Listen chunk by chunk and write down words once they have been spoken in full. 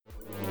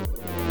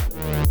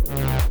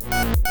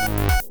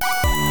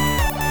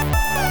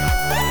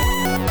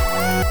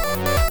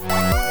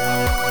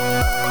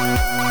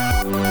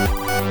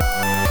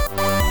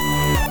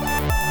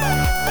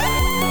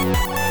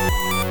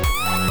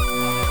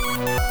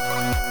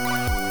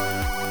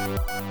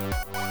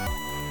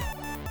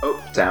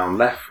Up, down,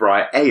 left,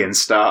 right, A and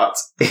start.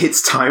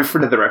 It's time for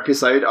another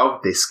episode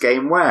of This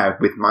Game Where,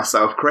 with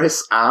myself,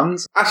 Chris, and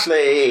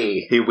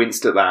Ashley! who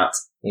winced at that.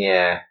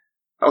 Yeah.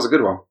 That was a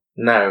good one.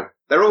 No.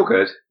 They're all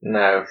good.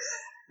 No.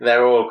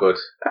 They're all good.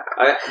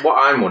 What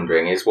I'm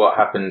wondering is what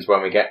happens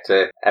when we get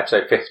to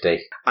episode 50.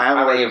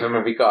 How many of them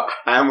have we got?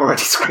 I am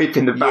already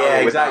scraping the barrel. Yeah,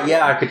 exactly.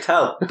 Yeah, I could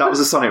tell. That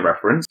was a Sonic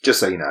reference, just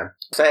so you know.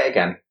 Say it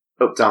again.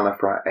 Up, down,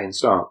 left, right, A and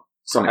start.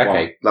 Sonic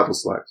 1, level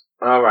select.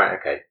 Oh, right,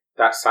 okay.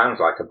 That sounds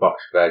like a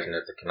botched version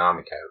of the Konami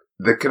code.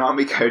 The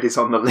Konami code is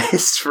on the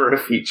list for a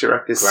future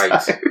episode.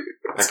 Great.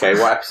 Okay,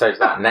 what episode's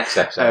that? Next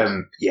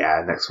episode?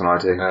 Yeah, next one I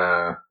do.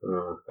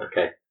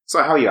 Okay.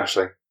 So how are you,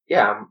 Ashley?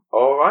 Yeah, I'm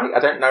alright. I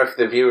don't know if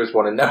the viewers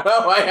want to know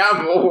how I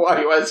am or why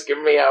are you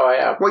asking me how I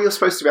am. Well, you're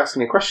supposed to be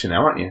asking a question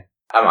now, aren't you?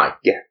 Am I?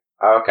 Yeah.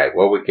 Oh, okay,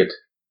 well we could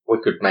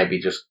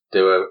maybe just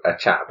do a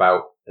chat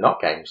about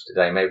not games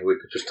today. Maybe we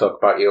could just talk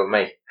about you and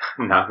me.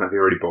 No, that'd be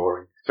really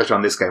boring. Especially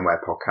on This Game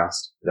Where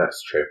podcast.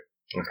 That's true.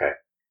 Okay.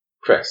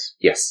 Chris.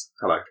 Yes.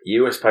 Hello.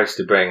 You were supposed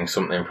to bring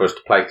something for us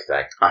to play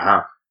today. I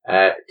have.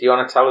 Do you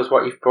want to tell us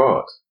what you've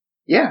brought?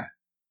 Yeah.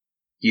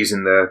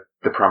 Using the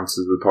parameters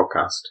of the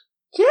podcast.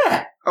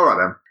 Yeah. Alright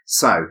then.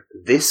 So,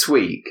 this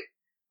week,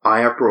 I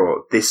have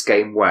brought This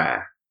Game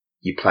Where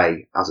you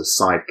play as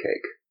a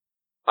sidekick.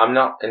 I'm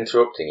not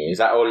interrupting you. Is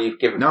that all you've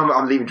given? No,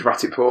 I'm leaving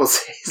dramatic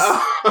pauses.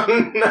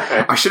 Oh,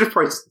 no. I should have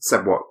probably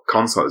said what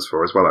console it's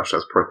for as well, actually.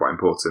 That's probably quite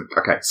important.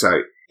 Okay,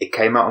 so, it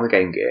came out on the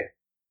Game Gear.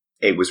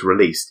 It was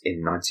released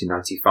in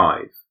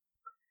 1995.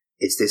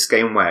 It's This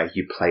Game Where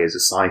you play as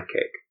a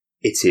sidekick.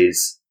 It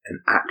is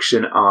an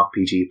action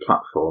RPG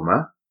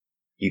platformer.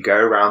 You go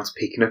around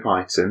picking up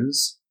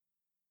items.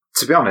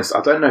 To be honest,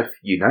 I don't know if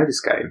you know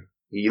this game.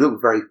 You look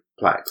very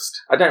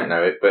perplexed. I don't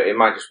know it, but it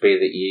might just be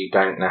that you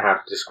don't know how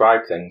to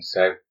describe things,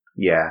 so...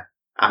 Yeah.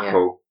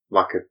 Apple,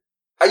 like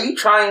a... Are you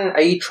trying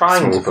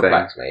to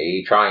perplex me? Are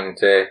you trying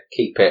to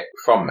keep it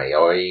from me,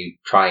 or are you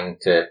trying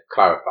to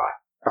clarify?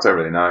 I don't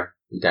really know.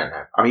 You don't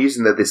know. I'm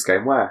using the This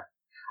Game Where.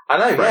 I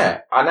know, yeah,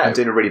 I know. I'm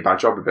doing a really bad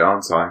job of it,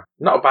 aren't I?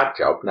 Not a bad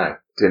job, no.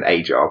 Doing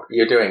a job.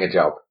 You're doing a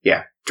job.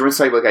 Yeah. Do you want to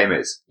say what the game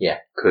is? Yeah.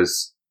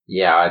 Because...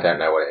 Yeah, I don't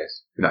know what it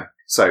is. No.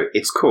 So,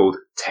 it's called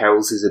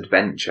Tails'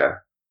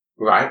 Adventure.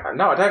 Right.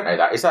 No, I don't know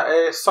that. Is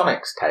that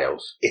Sonic's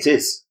Tales? It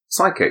is.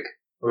 Psychic.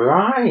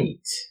 Right.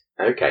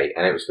 Okay,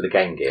 and it was for the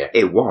Game Gear.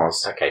 It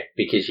was. Okay,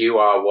 because you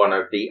are one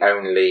of the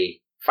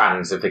only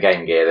fans of the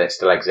Game Gear that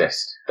still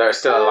exist. That are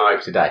still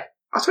alive today.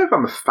 I don't know if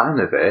I'm a fan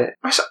of it.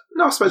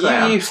 No, I suppose I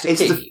am. You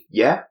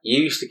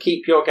used to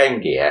keep your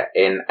Game Gear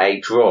in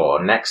a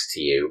drawer next to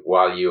you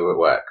while you were at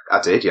work.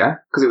 I did, yeah.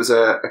 Because it was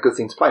a good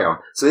thing to play on.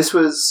 So this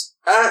was...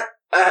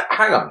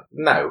 Hang on.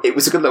 No. It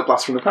was a good little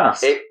blast from the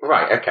past.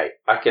 Right, okay.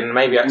 I can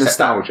maybe accept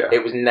nostalgia. That.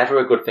 It was never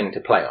a good thing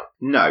to play on.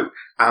 No.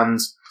 And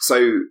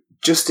so,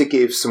 just to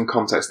give some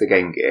context to the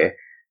Game Gear,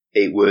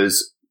 it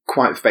was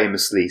quite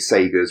famously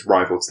Sega's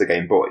rival to the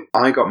Game Boy.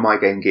 I got my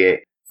Game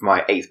Gear for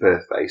my 8th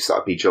birthday, so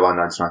that'd be July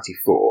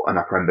 1994, and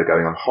I can remember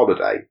going on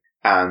holiday,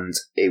 and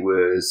it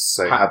was,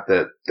 so it had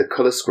the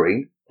colour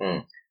screen,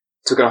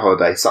 took it on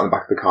holiday, sat in the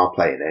back of the car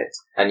playing it.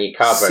 And your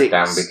car broke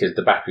down because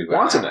the battery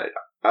went out. I don't know.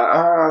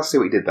 I'll see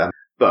what you did then.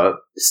 But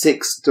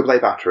 6 AA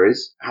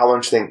batteries, how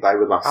long do you think they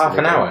would last? Half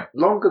an hour.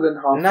 Longer than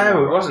half an hour?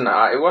 No, it wasn't.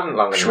 It wasn't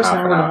longer than half an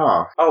hour. An hour and a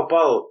half. Oh,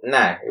 well,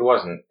 no, it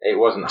wasn't. It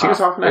wasn't half. It was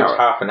half an hour? It was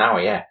half an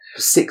hour, yeah.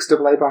 For 6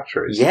 AA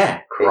batteries?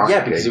 Yeah. Crikey.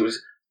 Yeah, because it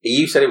was...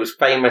 You said it was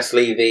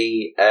famously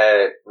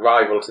the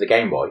rival to the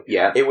Game Boy.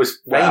 Yeah. It was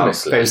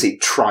famously... famously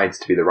tried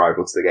to be the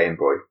rival to the Game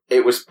Boy.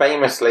 It was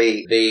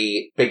famously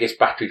the biggest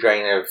battery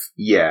drain of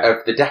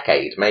the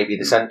decade, maybe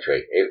the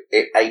century.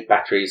 It ate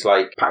batteries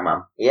like...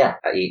 Pac-Man. Yeah,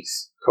 it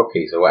eats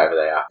cookies or whatever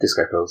they are.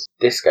 Disco pills.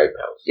 Disco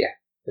pills? Yeah.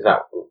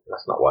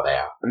 That's not what they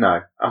are.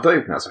 No. I don't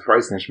even think that's a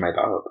phrase, I just made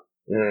that up.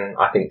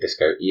 I think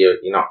disco... You're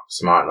not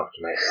smart enough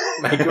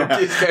to make up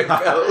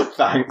disco pills.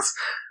 Thanks.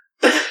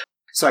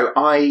 So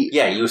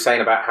Yeah, you were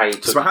saying about how you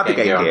took I had the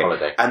Game Gear on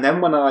holiday. And then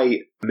when I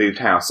moved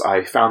house,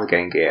 I found the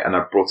Game Gear and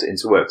I brought it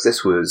into work.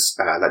 This was,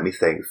 let me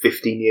think,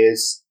 15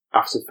 years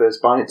after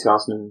first buying it,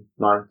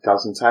 2009,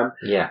 2010.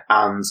 Yeah.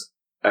 And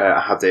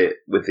I had it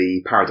with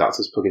the power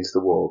adapters plugged into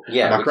the wall.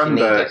 Yeah, and I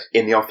remember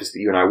in the office that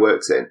you and I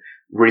worked in,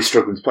 really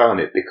struggling to play on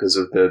it because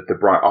of the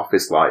bright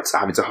office lights,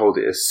 having to hold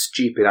it at a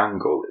stupid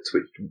angle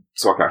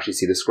so I could actually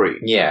see the screen.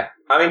 Yeah.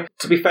 I mean,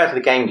 to be fair to the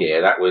Game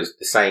Gear, that was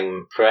the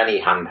same for any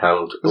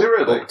handheld. Was it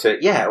really?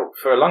 Yeah,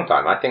 for a long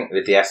time. I think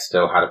the DS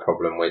still had a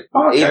problem with...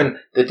 Oh, okay. Even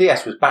the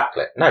DS was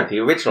backlit. No, the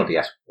original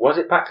DS. Was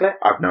it backlit?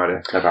 I've no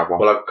idea. Never had one.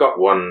 Well, I've got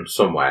one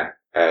somewhere,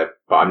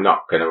 but I'm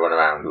not going to run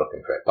around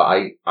looking for it. But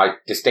I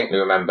distinctly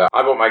remember...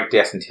 I bought my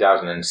DS in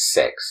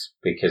 2006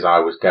 because I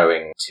was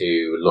going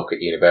to look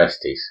at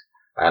universities.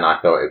 And I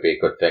thought it would be a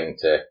good thing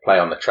to play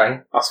on the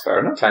train. That's fair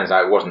enough. Turns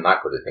out it wasn't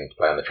that good a thing to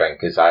play on the train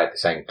because I had the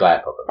same glare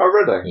problem. Oh,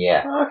 really?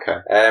 Yeah. Oh,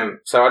 okay.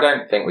 So I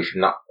don't think we should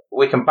not...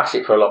 We can bash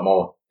it for a lot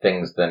more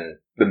things than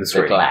the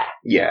screen. glare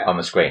Yeah. on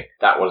the screen.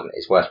 That wasn't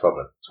his worst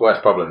problem. His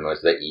worst problem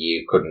was that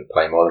you couldn't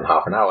play more than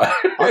half an hour.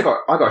 I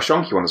got a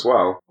shonky one as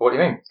well. What do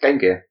you mean? Game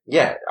Gear.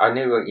 Yeah, I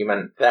knew what you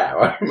meant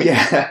there.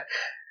 Yeah.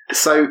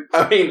 So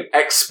I mean,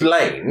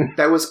 explain.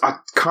 there was, I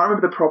can't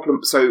remember the problem.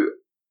 So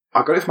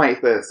I got it for my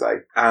 8th birthday,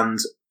 and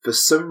for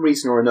some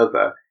reason or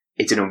another,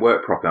 it didn't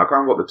work properly. I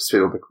can't remember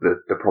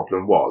what the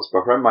problem was, but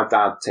I remember my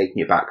dad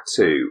taking it back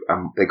to,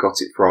 they got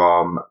it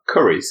from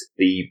Curry's,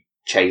 the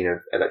chain of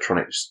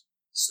electronics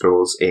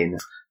stores in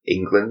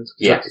England.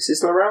 Yeah. Is it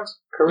still around?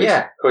 Curry's?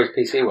 Yeah, Curry's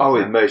PC World.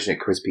 Oh, it merged in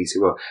Curry's PC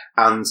World.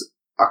 And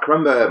I can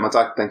remember my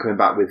dad then coming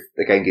back with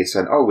the Game Gear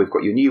saying, "Oh, we've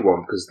got your new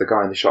one," because the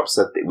guy in the shop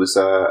said it was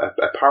a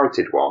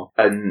pirated one.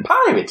 And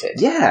Pirated?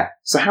 yeah.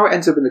 So how it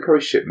ended up in the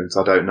Curry shipment,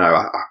 I don't know.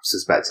 I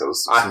suspect it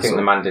was. I think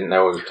the man didn't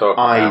know what he was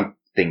talking I about.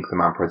 think the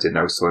man probably didn't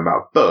know what he was talking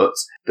about. But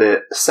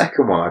the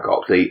second one I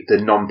got,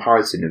 the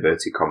non-pirated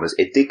inverted commas,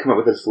 it did come up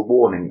with a little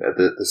warning at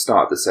the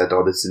start that said,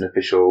 "Oh, this is an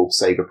official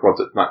Sega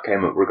product," and that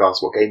came up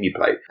regardless of what game you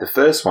played. The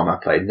first one I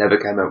played never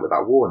came up with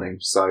that warning,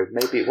 so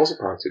maybe it was a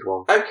pirated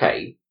one.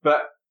 Okay,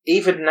 but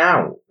even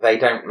now, they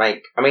don't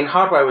make... I mean,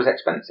 hardware was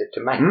expensive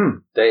to make.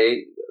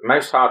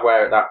 Most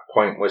hardware at that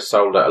point was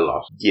sold at a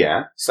loss.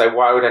 Yeah. So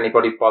why would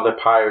anybody bother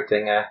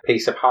pirating a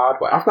piece of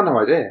hardware? I've got no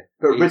idea.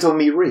 But riddle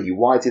me Ree,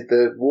 why did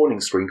the warning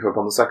screen come up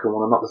on the second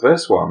one and not the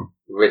first one?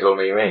 Riddle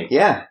me me.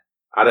 Yeah.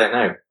 I don't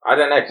know.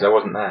 Because I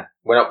wasn't there.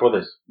 We're not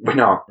brothers. We're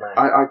not.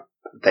 No.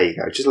 There you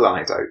go. Just a little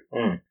anecdote.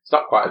 It's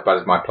not quite as bad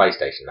as my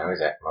PlayStation, though, is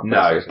it?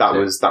 No,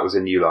 that was a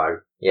new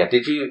low. Yeah,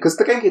 did you... Because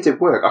the Game Gear did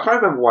work. I can't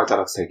remember why Dad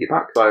had to take it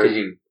back. So Did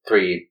you throw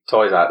your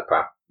toys out the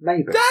pram?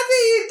 maybe. Daddy,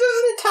 it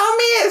doesn't tell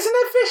me it's an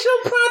official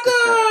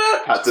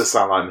product! That does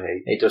sound like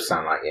me. It does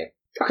sound like you.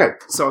 Okay,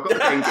 so I got the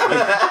Game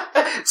Gear.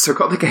 So I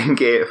got the Game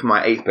Gear for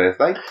my 8th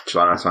birthday,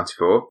 July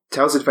 1994.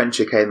 Tales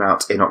Adventure came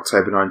out in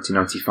October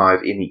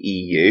 1995 in the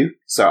EU.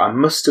 So I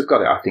must have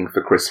got it, I think,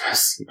 for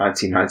Christmas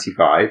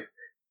 1995.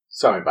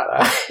 Sorry about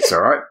that. It's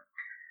alright.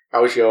 I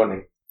was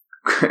yawning.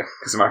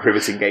 Because of my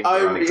riveting Game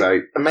Gear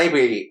anecdote.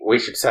 Maybe we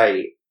should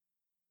say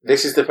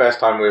this is the first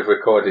time we've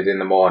recorded in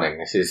the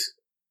morning.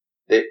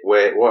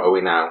 What are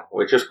we now?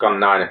 We're just gone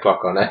 9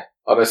 o'clock on a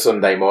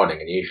Sunday morning,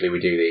 and usually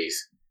we do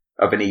these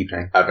Of an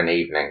evening.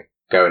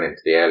 going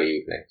into the early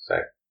evening. So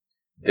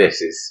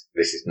this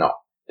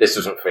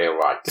doesn't feel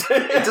right.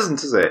 It doesn't,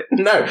 does it?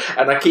 No,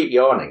 and I keep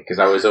yawning because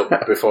I was up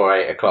before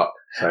 8 o'clock.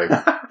 So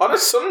on a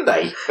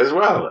Sunday as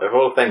well, of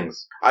all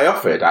things. I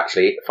offered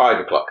actually 5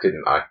 o'clock,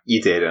 didn't I?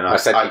 You did, and I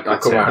said you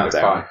could come around at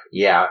down. 5.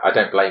 Yeah, I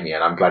don't blame you,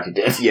 and I'm glad you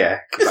did.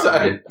 Yeah, because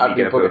I'd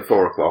be up at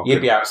 4 o'clock.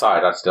 You'd be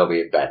outside, I'd still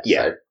be in bed.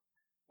 Yeah. So.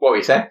 What were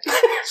you saying?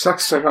 So I'm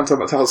talking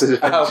about Tales of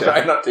Adventure. I'll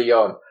try not to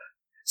yawn.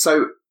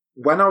 So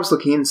when I was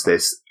looking into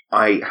this,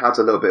 I had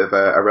a little bit of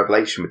a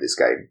revelation with this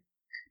game.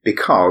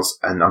 Because,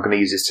 and I'm going to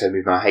use this term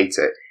even though I hate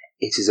it,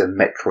 it is a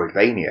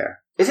Metroidvania.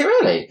 Is it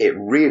really? It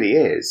really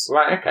is.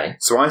 Right, okay.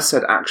 So I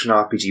said action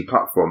RPG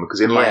platform because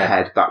in my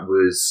head that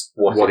was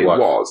what it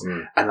was.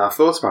 And I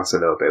thought about it a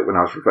little bit when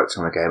I was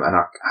reflecting on the game, and I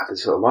had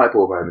this sort of light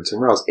bulb moment and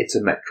realised it's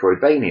a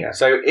Metroidvania.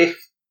 So if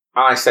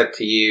I said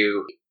to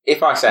you,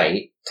 if I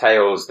say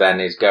Tails then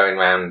is going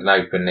around an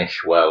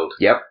open-ish world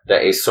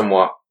that is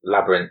somewhat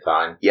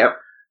labyrinthine,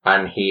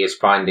 and he is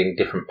finding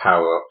different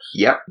power-ups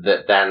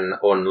that then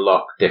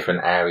unlock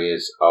different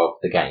areas of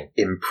the game.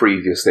 In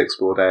previously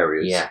explored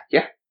areas.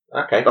 Yeah.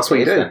 Okay. That's what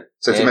you do. Then.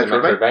 So it's a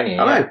Metroidvania.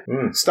 I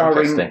know.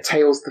 Starring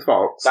Tails the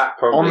Fox that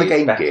on the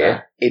Game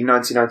Gear in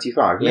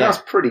 1995. I mean, that's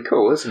pretty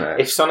cool, isn't it?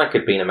 If Sonic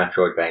had been a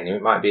Metroidvania,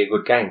 it might be a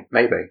good game.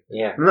 Maybe.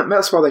 Yeah. And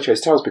that's why they chose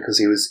Tails, because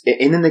he was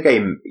in the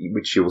game,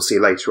 which you will see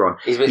later on.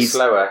 He's a bit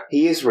slower.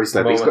 He is really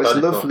slow, but he's got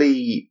this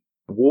lovely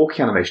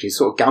walking animation. He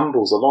sort of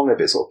gambles along a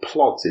bit, sort of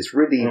plods. It's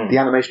really, the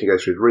animation he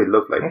goes through is really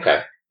lovely.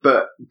 Okay.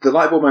 But the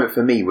light bulb moment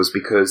for me was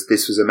because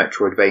this was a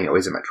Metroidvania, or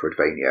is a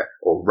Metroidvania,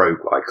 or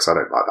roguelike, because I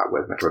don't like that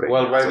word, Metroidvania.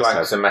 Well,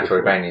 roguelikes and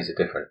Metroidvanias are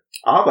different.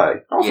 Are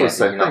they? I thought the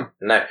same thing.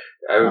 No.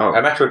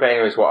 A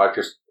Metroidvania is what I've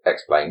just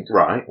explained.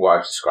 Right. What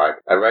I've described.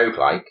 A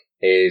roguelike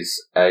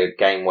is a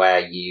game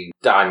where you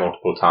die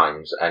multiple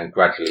times and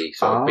gradually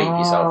sort of beat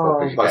yourself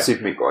up as you go. Like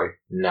Super Meat Boy?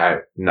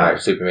 No.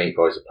 Super Meat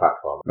Boy is a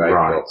platform. Very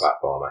cool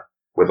platformer.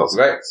 With lots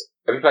of Have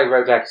you played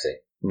Rogue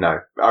Legacy?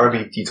 No. I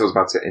remember you talked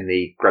about it in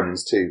the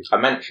Gremlins 2. I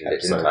mentioned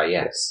it, didn't I?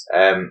 Yes.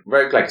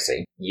 Rogue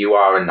Legacy, you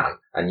are a knight,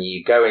 and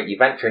you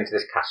venture into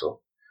this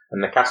castle,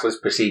 and the castle is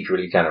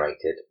procedurally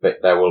generated,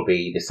 but there will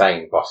be the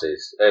same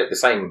bosses, the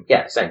same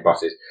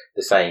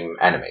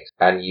enemies.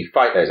 And you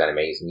fight those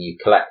enemies, and you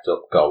collect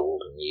up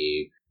gold, and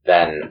you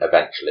then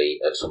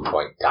eventually, at some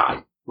point,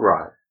 die.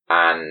 Right.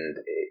 And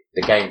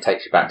the game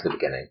takes you back to the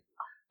beginning.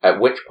 At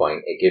which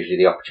point, it gives you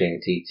the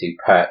opportunity to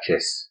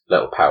purchase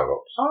little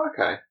power-ups. Oh,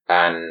 okay.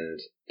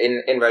 And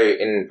in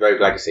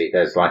Rogue Legacy,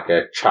 there's like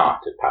a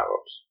chart of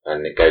power-ups,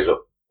 and it goes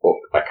up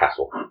a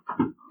castle.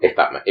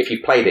 If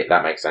you've played it,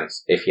 that makes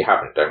sense. If you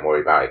haven't, don't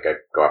worry about it.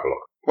 Go have a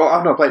look. Well,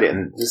 I've not played it,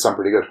 and this sounds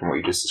pretty good from what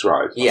you just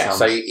described. Yeah,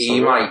 so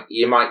you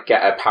might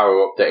get a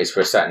power-up that is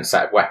for a certain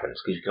set of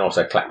weapons, because you can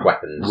also collect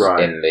weapons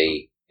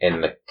in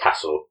the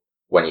castle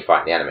when you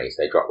fight the enemies,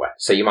 they drop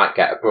weapons. So you might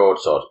get a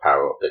broadsword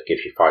power-up that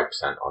gives you 5%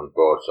 on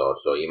broadswords,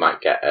 or you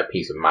might get a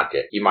piece of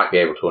magic. You might be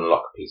able to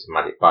unlock a piece of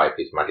magic, buy a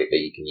piece of magic that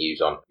you can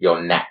use on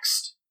your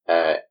next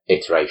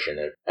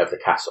iteration of the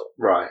castle.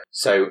 Right.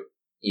 So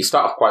you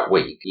start off quite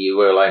weak. You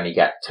will only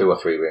get 2 or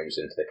 3 rooms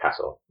into the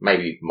castle.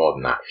 Maybe more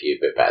than that if you're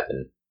a bit better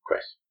than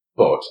Chris.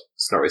 But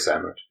it's not really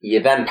saying much.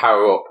 You then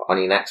power up on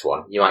your next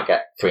one. You might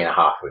get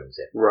 3.5 rooms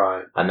in.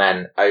 Right. And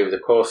then over the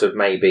course of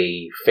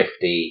maybe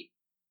 50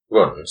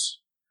 runs,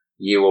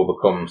 you will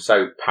become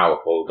so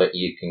powerful that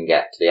you can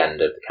get to the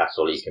end of the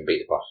castle, you can beat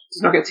the boss.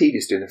 Does it not get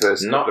tedious doing the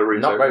first not the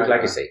rooms? Not Rogue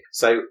Legacy.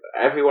 So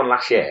everyone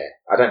last year,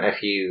 I don't know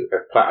if you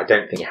have I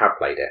don't think you have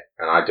played it,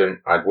 and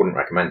I wouldn't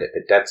recommend it,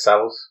 but Dead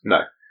Cells?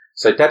 No.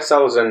 So Dead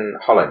Cells and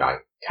Hollow Knight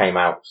came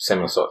out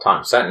similar sort of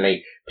times.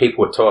 Certainly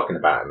people were talking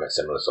about them at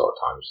similar sort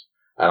of times.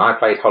 And I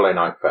played Hollow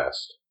Knight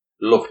first.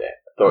 Loved it.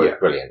 Thought it was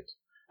brilliant.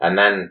 And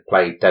then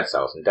played Dead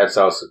Cells. And Dead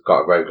Cells has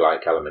got a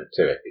roguelike element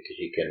to it because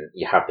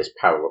you have this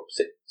power-up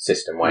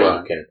system where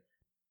you can,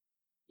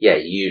 you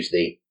use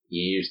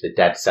the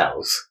dead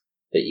cells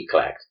that you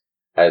collect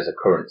as a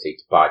currency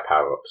to buy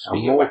power-ups for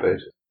your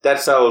weapons. Dead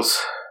Cells,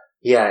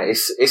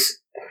 it's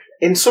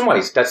in some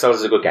ways Dead Cells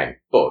is a good game,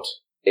 but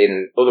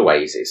in other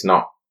ways it's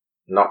not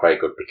very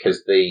good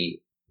because the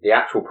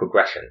actual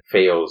progression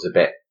feels a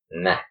bit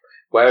meh.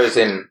 Whereas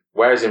in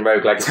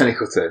Rogue Legacy...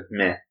 Technical term,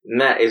 meh.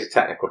 Meh is a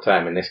technical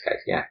term in this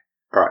case, yeah.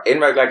 Right. In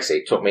Rogue Legacy,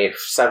 it took me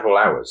several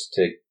hours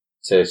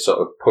to sort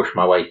of push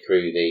my way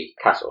through the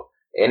castle.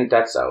 In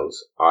Dead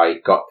Cells, I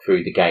got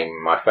through the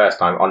game my first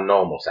time on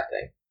normal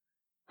setting.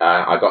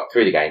 I got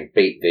through the game,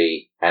 beat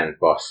the end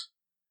boss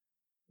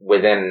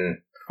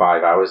within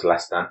 5 hours,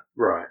 less than.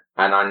 Right.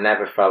 And I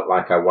never felt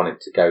like I wanted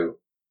to go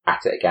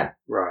at it again.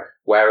 Right.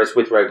 Whereas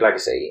with Rogue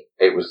Legacy,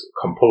 it was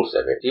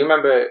compulsive. Do you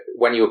remember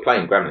when you were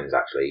playing Gremlins,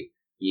 actually,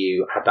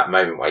 you had that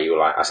moment where you were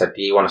like, I said,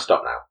 do you want to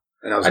stop now?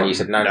 And you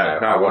said, no,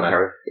 I want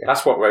to. Yeah.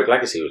 That's what Rogue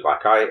Legacy was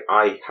like.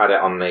 I had it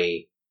on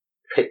the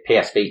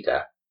PS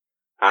Vita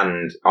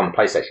and on the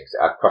PlayStation.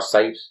 I had cross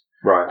saves.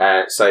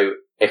 Right. So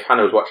if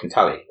Hannah was watching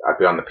telly, I'd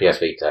be on the PS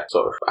Vita,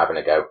 sort of having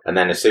a go. And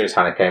then as soon as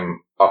Hannah came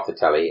off the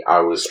telly,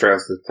 I was straight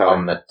to the telly.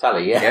 On the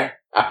telly,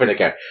 having a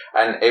go.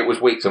 And it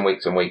was weeks and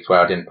weeks and weeks where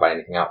I didn't play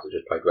anything else. I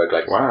just played Rogue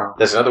Legacy. Wow.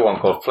 There's another one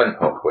called Flint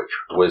Hook, which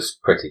was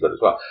pretty good as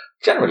well.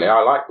 Generally,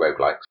 I like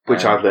roguelikes.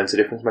 Which I've learned are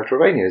different from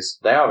Metroidvanias.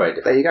 They are very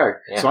different. There you go.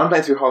 Yeah. So I'm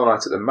playing through Hollow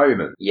Knight at the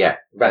moment. Yeah,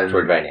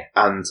 Metroidvania.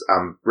 And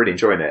I'm really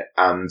enjoying it.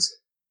 And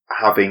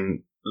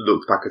having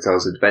looked back at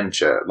Tales of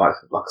Adventure, like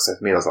I said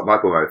for me, I was like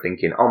light bulb moment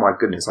thinking, oh my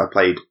goodness, I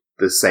played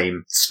the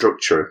same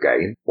structure of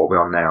game, what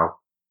we're on now,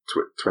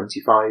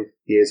 25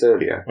 years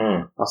earlier.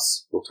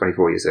 That's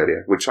 24 years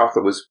earlier, which I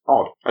thought was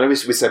odd. I know we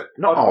said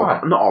not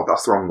odd.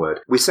 That's the wrong word.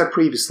 We said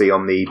previously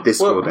on the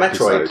Discord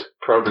Metroid episode.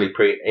 probably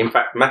in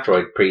fact,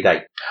 Metroid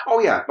predate. Oh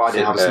yeah, but I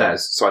didn't have a SNES,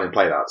 so I didn't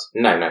play that.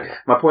 No.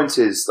 My point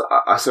is,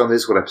 I said on the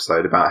Discord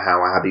episode about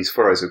how I had these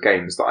furrows of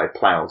games that I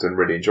ploughed and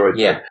really enjoyed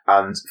them.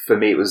 And for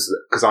me, it was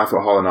because I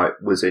thought Hollow Knight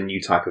was a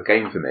new type of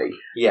game for me.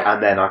 Yeah.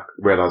 And then I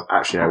realised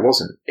actually no, it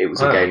wasn't. It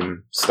was a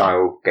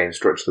game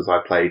structure that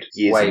I played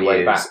years and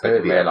years back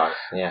earlier.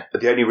 Yeah.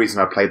 But the only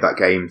reason I played that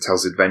game,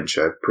 Tales of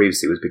Adventure,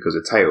 previously was because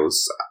of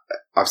Tales.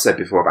 I've said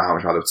before about how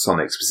much I loved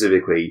Sonic.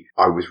 Specifically,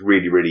 I was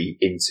really, really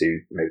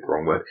into, maybe the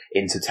wrong word,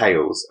 into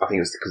Tales. I think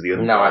it was because of the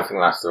underdog. No, I think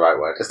that's the right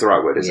word. That's the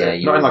right word, isn't it?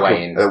 You not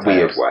in like a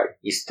weird way.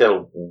 You're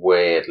still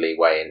weirdly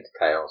way into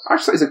Tales. I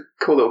just thought he's a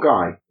cool little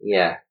guy.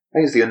 Yeah. I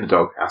think it's the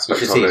underdog aspect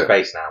of it. You should see his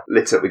face now.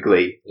 Lit up with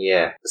glee.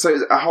 Yeah. So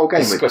it's a whole game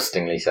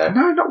disgustingly so.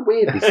 No, not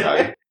weirdly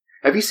so.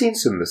 Have you seen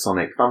some of the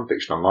Sonic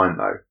fanfiction online,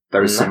 though?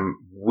 There is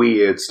some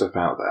weird stuff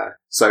out there.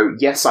 So,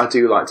 yes, I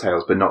do like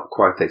Tales, but not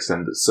quite to the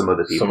extent that some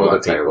other people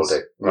like Tales.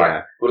 Do. Right.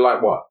 Yeah. Well,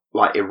 like what?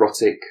 Like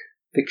erotic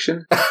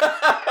fiction.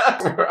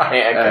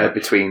 Right, okay.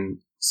 Between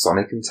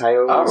Sonic and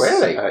Tails. Oh,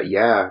 really?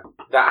 Yeah.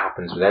 That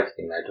happens with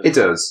everything, though, doesn't it?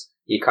 It does.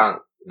 You can't...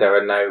 I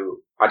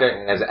don't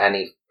think there's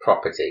any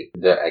property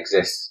that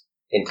exists,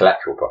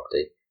 intellectual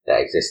property, that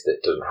exists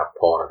that doesn't have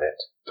porn of it.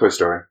 Toy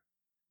Story.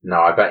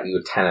 No, I bet you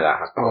a tenner that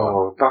has porn.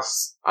 Oh,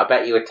 that's... I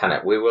bet you a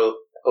tenner. We will...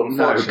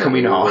 Unfortunately, no, can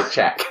we not? We'll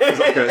check. It's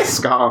not going to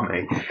scar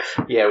me.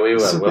 Yeah, we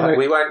will.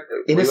 We won't.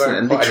 Innocent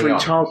and literally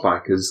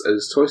childlike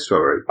as Toy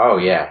Story. Oh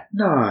yeah.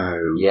 No.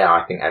 Yeah,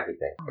 I think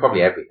everything.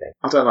 Probably everything.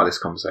 I don't like this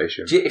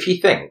conversation. If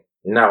you think,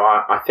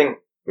 I think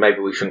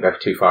maybe we shouldn't go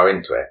too far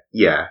into it.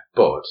 Yeah.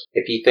 But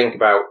if you think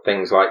about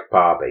things like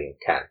Barbie and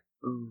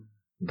Ken,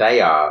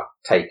 they are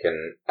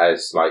taken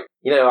as like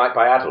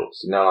by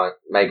adults. Like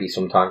maybe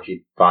sometimes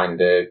you find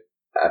a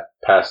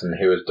person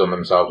who has done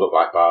themselves look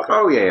like Barbie.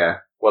 Oh yeah.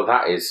 Well,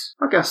 that is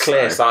I guess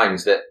clear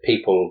signs that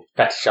people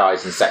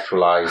fetishize and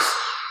sexualize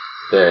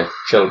the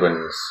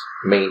children's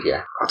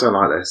media. I don't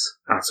like this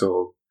at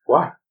all.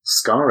 Why? It's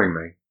scarring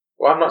me.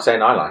 Well, I'm not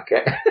saying I like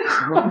it.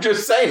 I'm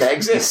just saying it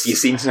exists. You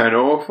seem to know an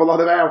awful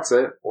lot about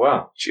it.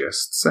 Well.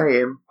 Just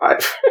saying.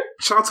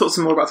 Shall I talk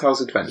some more about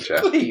Tales of Adventure?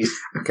 Please.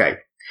 Okay.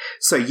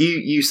 So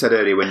you said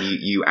earlier when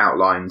you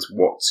outlined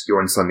what your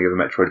understanding of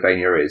the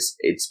Metroidvania is,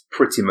 it's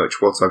pretty much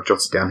what I've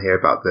jotted down here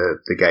about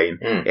the game.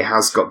 It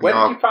has got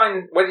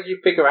the... Where did you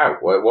figure out?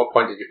 At what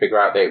point did you figure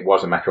out that it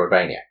was a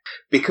Metroidvania?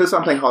 Because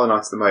I'm playing Hollow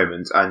Knight at the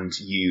moment, and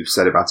you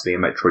said about it being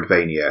a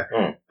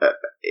Metroidvania,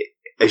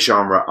 a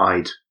genre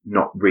I'd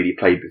not really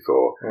played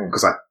before,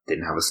 because I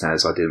didn't have a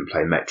SNES, I didn't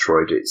play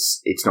Metroid,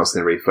 it's not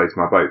something that really floated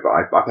my boat, but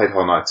I played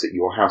Hollow Knight at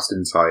your house,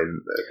 didn't I,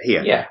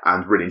 here,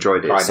 and really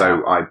enjoyed it,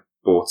 so I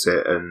bought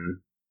it, and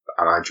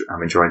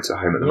I'm enjoying it at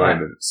home at the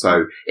moment.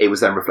 So it was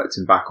then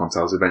reflecting back on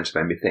Tales of Adventure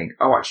made me think,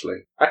 oh,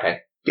 actually. Okay.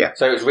 Yeah.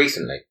 So it was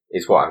recently,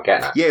 is what I'm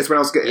getting at. Yeah, it's when I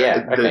was getting...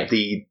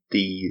 okay.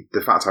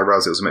 The fact I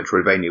realised it was a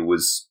Metroidvania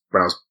was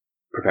when I was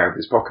preparing for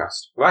this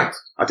podcast. Right.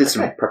 I did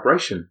some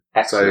preparation.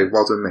 Excellent. So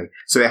well done me.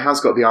 So it has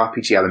got the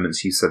RPG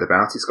elements you said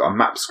about. It's got a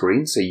map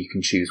screen, so you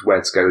can choose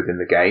where to go within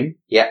the game.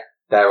 Yeah,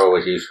 they're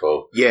always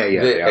useful. Yeah.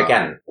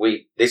 Again,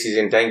 this is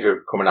in danger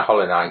of becoming a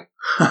Hollow Knight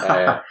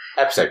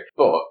episode,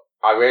 but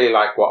I really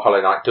like what Hollow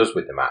Knight does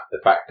with the map.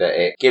 The fact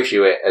that it gives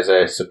you it as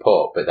a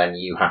support, but then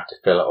you have to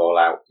fill it all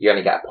out. You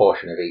only get a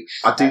portion of each.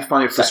 I do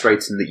find it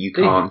frustrating that you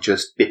can't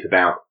just bip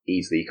about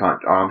easily. You can't,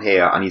 I'm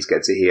here, I need to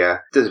get to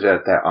here,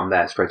 I'm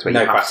there straight away.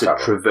 No you have to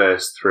travel.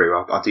 Traverse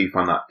through. I do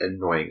find that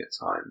annoying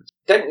at times.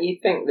 Don't you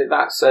think that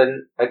that's a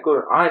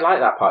good... I like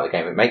that part of the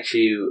game. It makes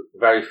you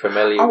very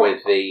familiar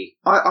with the...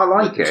 I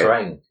like with the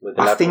terrain, with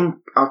the level. I think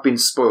I've been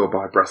spoiled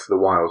by Breath of the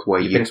Wild,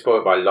 where You've been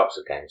spoiled by lots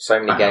of games. So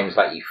many games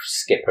let you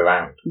skip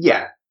around.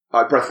 Yeah.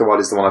 Breath of the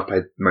Wild is the one I've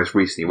played most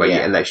recently, where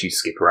it lets you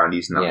skip around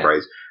using that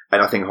phrase.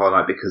 And I think Hollow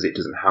Knight, because it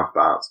doesn't have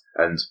that,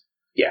 and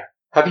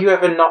Have you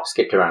ever not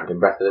skipped around in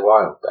Breath of the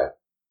Wild, though?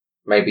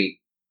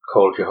 Maybe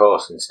called your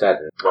horse instead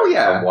and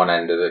from one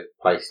end of the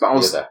place to the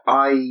other?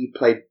 I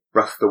played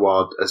Breath of the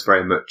Wild as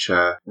very much,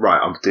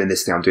 I'm doing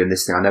this thing,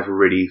 I never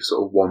really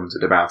sort of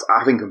wandered about.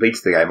 Having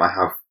completed the game,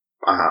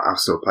 I've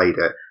still played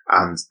it,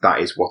 and that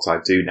is what I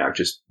do now,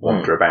 just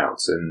wander about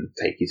and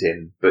take it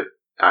in. But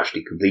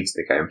actually completing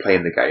the game,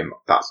 playing the game,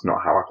 that's not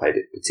how I played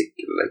it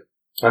particularly.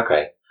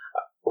 Okay.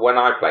 When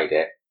I played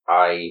it,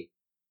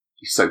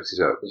 You soaked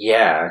it up?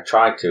 Yeah, I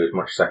tried to as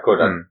much as I could.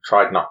 I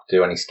tried not to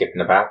do any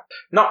skipping about.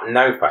 Not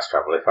no fast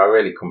travel. If I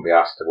really couldn't be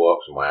asked to walk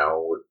somewhere, I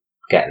would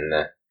get in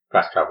the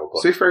fast travel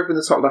bus. So if you're over in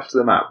the top left of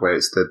the map, where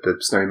it's the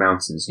snowy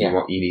mountains, and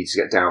you need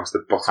to get down to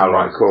the bottom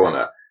right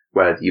corner,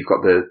 where you've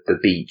got the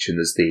beach and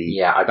there's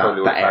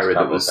that area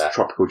that was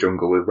tropical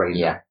jungle with rain.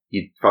 Yeah.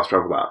 You'd fast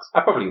travel that?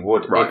 I probably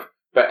would. Right.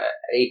 But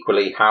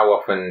equally, how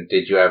often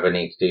did you ever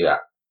need to do that?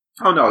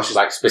 Oh no, it's just...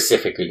 Like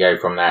specifically go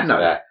from there to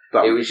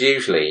there. It was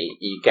usually,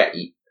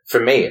 for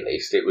me at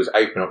least, it was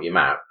open up your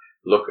map,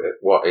 look at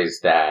what is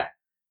there,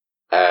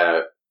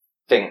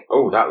 think,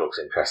 oh, that looks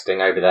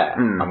interesting over there.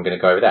 I'm going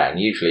to go over there. And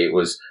usually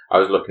I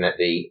was looking at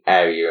the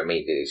area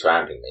immediately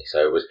surrounding me.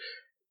 So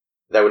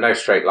there were no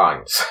straight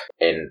lines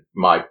in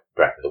my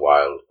Breath of the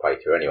Wild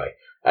playthrough anyway.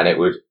 And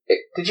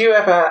did you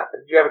ever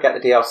get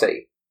the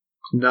DLC?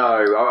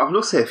 No, I've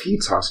looked at it a few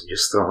times and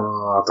just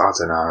thought, I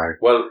don't know.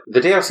 Well,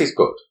 the DLC's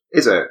good.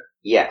 Is it?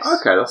 Yes.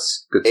 Okay,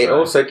 that's good to know. It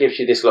also gives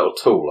you this little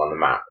tool on the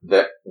map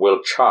that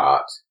will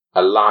chart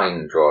a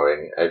line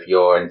drawing of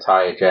your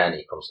entire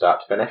journey from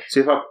start to finish.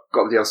 So if I've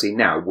got the DLC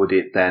now, would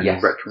it then...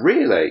 Yes.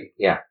 Really?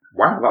 Yeah.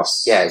 Wow,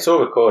 that's... Yeah, it's all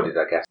recorded,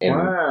 I guess.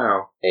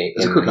 Wow. In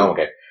the normal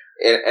game.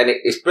 And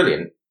it's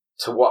brilliant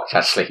to watch,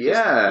 actually.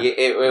 Yeah.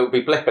 It will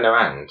be blipping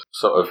around,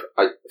 sort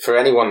of... for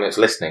anyone that's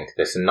listening to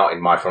this and not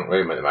in my front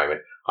room at the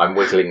moment, I'm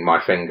wiggling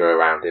my finger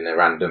around in a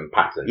random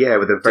pattern. Yeah,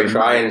 with a very to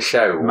try and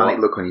show manic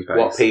look on your face.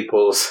 What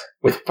people's...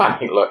 with a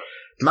panic look.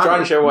 To try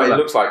and show what it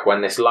looks like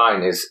when this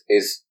line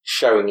is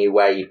showing you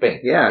where you've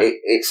been. Yeah.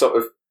 It sort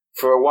of...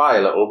 For a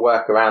while, it'll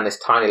work around this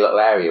tiny little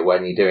area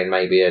when you're doing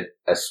maybe a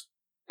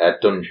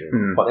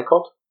dungeon. What are they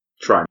called?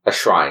 Shrine. A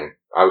shrine.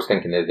 I was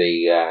thinking of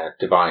the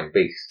Divine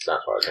Beast.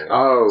 That's what I was thinking.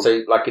 Oh.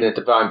 So, like in a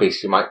Divine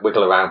Beast, you might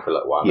wiggle around for a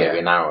little while, maybe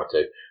an hour or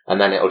two, and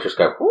then it'll just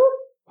go whoop,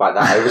 like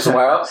that over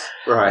somewhere else.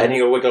 Right. And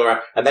you'll wiggle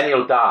around, and then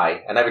you'll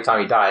die, and every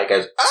time you die, it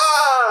goes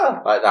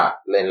ah, like that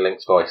in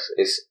Link's voice.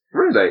 It's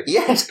really,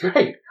 yeah, it's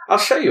great. I'll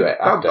show you it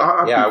after.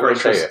 I will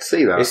show you it.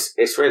 See that?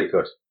 It's really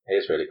good. It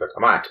is really good. I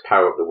might have to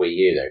power up the Wii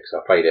U though, because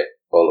I played it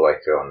all the way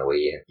through on the Wii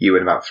U. You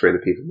and about 3 other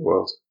people in the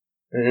world.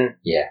 Mm-hmm.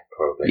 Yeah,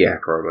 probably. Yeah,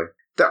 probably.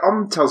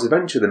 On Tales of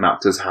Adventure, the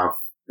map does have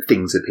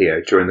things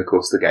appear during the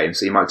course of the game.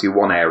 So you might do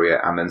one area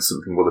and then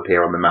something will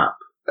appear on the map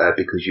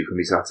because you've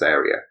completed that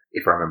area,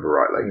 if I remember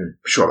rightly. I'm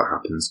sure that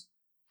happens.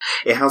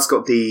 It has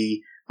got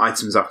the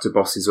items after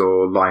bosses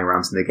or lying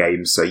around in the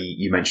game. So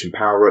you mentioned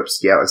power-ups.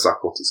 Yeah, that's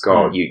like what it's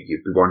got. You'd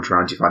be wandering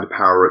around, you find a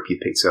power-up, you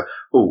pick up,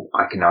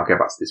 I can now go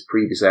back to this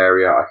previous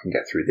area, I can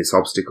get through this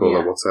obstacle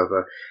or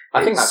whatever.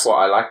 I think that's what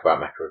I like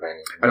about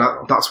Metroidvania.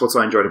 And that's what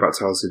I enjoyed about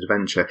Tales of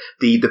Adventure.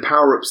 The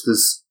power-ups,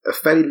 there's a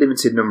fairly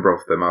limited number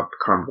of them. I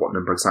can't remember what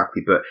number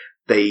exactly, but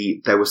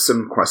there were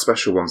some quite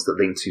special ones that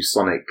linked to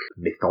Sonic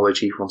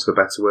mythology, for want of a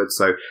better word.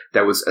 So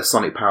there was a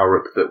Sonic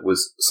power-up that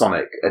was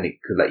Sonic, and it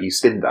could let you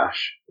spin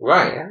dash.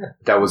 Right, yeah.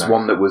 There was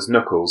one that was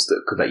Knuckles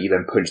that could let you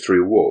then punch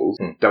through walls.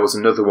 There was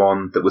another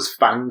one that was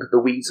Fang the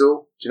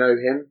Weasel. Do you know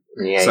him?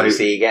 Yeah, so you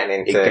see, you're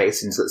getting into... It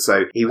gets into...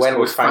 So he was when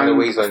was Fang the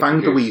Weasel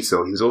Fang the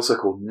Weasel. He was also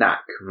called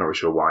Knack. I'm not really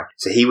sure why.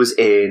 So he was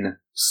in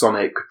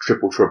Sonic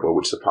Triple Trouble,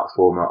 which is a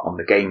platformer on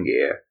the Game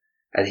Gear,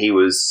 and he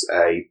was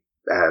a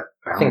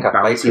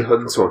bounty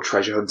hunter or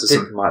treasure hunter,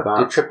 something like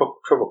that. Did Triple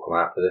Trouble come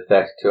out for the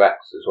 32X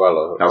as well?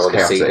 Or, that was or the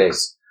Chaotix. CD?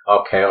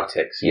 Oh,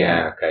 Chaotix.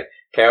 Yeah, okay.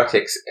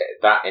 Chaotix,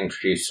 that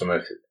introduced some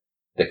of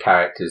the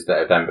characters that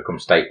have then become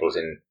staples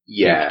in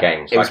huge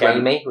games. Like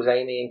Amy? Was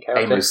Amy in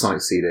Chaotix? Amy was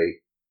Sonic CD.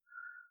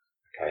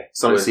 Okay.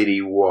 Sonic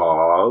CD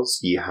was,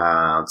 you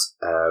had,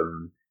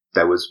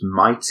 there was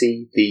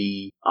Mighty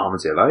the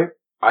Armadillo.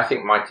 I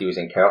think Mighty was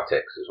in Chaotix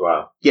as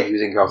well. Yeah, he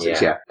was in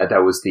Chaotix, yeah.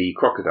 There was the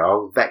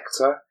Crocodile,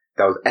 Vector.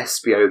 There was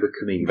Espio the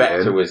Chameleon.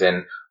 Vector was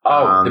in...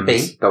 Oh, the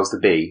Bee? That was the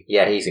Bee.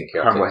 Yeah, he's in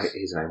Chaotix. I can't remember what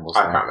his name was.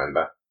 I can't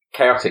remember.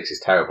 Chaotix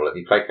is terrible. Have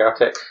you played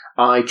Chaotix?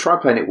 I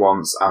tried playing it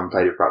once and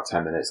played it for about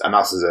 10 minutes, and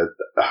that's as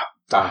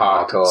a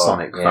hardcore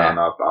Sonic fan.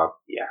 Not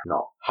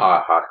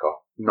hardcore.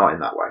 Not in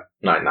that way.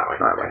 Not in that way.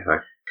 No.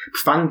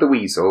 Fang the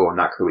Weasel, or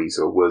Knack the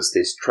Weasel, was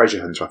this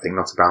treasure hunter, I think,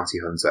 not a bounty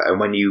hunter, and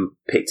when you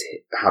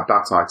had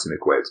that item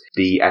equipped,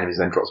 the enemies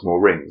then dropped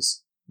more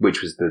rings,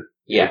 which was the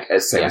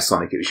same as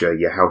Sonic, it was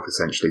your health,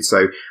 essentially.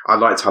 So I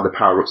liked how the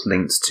power-ups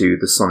linked to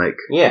the Sonic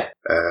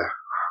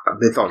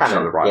mythology,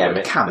 not the right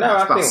word. Canon.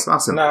 No,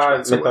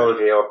 that's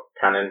mythology or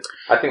canon.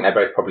 I think they're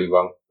both probably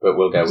wrong, but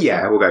we'll go with them.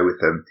 Yeah, we'll go with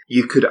them.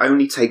 You could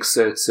only take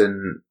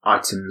certain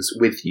items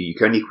with you. You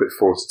can only equip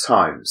 4 at a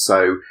time.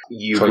 So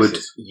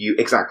Choices.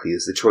 Exactly,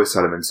 there's the choice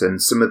elements,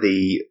 and some of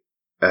the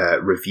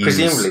reviews...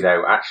 Presumably,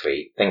 though,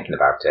 actually, thinking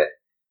about it,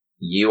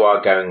 you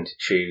are going to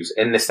choose,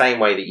 in the same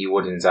way that you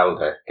would in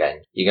Zelda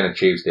games, you're going to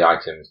choose the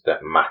items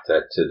that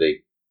matter to the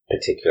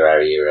particular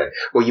area you're in.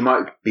 Well, you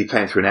might be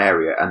playing through an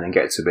area and then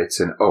get to a bit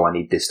and, I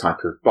need this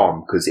type of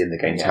bomb, because in the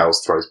game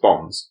Tails throws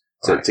bombs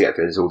to get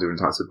through. There's all different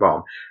types of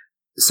bomb.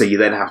 So you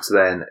then have to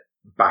then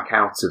back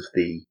out of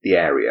the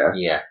area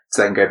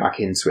to then go back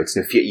into it.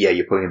 And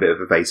you're pulling a bit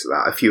of a face at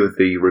that. A few of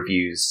the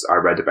reviews I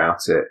read about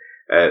it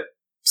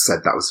said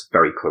that was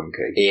very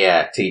clunky.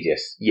 Yeah,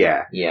 tedious.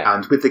 Yeah.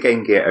 And with the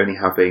Game Gear only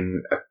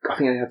having, I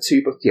think it only had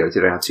 2 buttons. Yeah, it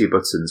did only have 2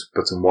 buttons,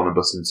 button 1 and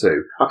button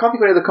 2. I can't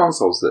think of any other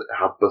consoles that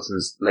had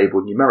buttons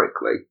labelled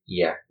numerically.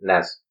 Yeah,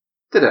 NES.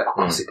 Did it? Of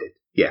course it did.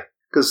 Yeah.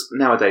 Because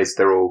nowadays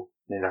they're all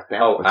named after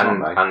the output,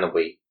 aren't they? And the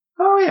Wii.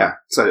 Oh, yeah.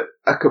 So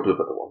a couple of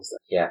other ones then.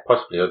 Yeah,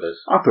 possibly others.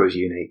 I thought it was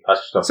unique.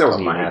 That's just off the top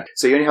of my head.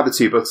 So you only had the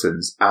 2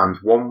 buttons, and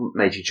one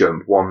made you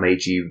jump, one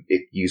made you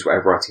use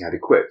whatever item you had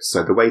equipped.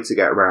 So the way to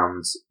get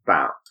around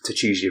that, to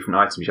choose different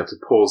items, you have to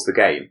pause the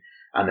game,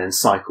 and then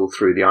cycle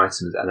through the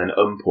items, and then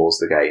unpause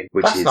the game,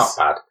 That's not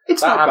bad.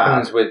 That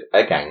happens with,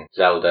 again,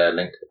 Zelda,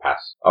 Link to the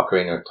Past,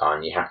 Ocarina of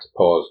Time. You have to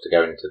pause to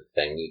go into the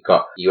thing.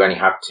 You only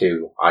have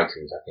 2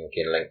 items, I think,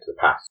 in Link to the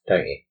Past,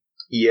 don't you?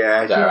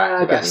 Yeah, that are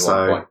active I guess at any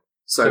one point.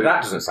 So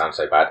that doesn't sound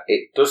so bad.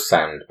 It does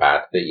sound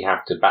bad that you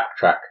have to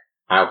backtrack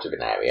out of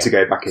an area to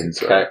go back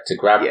into it, to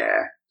grab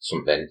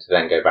something to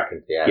then go back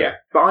into the area. Yeah,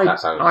 but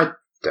I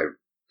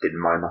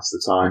didn't mind most of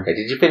the time. Okay,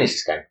 did you finish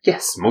this game?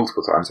 Yes,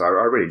 multiple times. I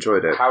really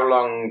enjoyed it. How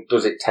long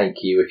does it take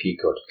you if you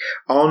could?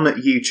 On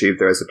YouTube,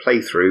 there is a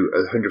playthrough,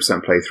 a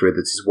 100% playthrough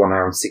that is 1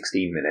 hour and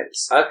 16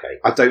 minutes. Okay.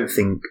 I don't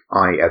think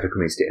I ever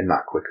completed it in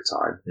that quick a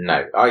time.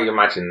 No, I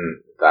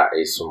imagine that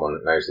is someone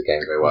that knows the game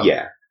very well.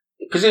 Yeah.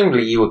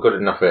 Presumably you were good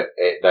enough at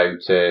it, though,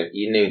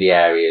 you knew the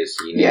areas,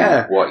 you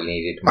knew what you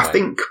needed. I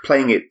think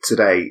playing it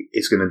today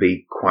is going to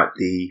be quite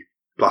the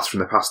blast from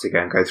the past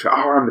again, go through,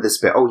 I remember this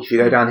bit, if you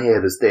go down here,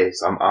 there's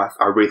this. I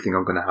really think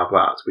I'm going to have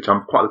that, which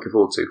I'm quite looking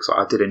forward to, because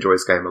I did enjoy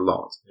this game a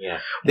lot. Yeah.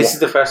 This is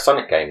the first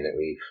Sonic game that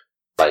we've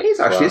played. It is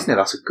actually, isn't it?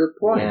 That's a good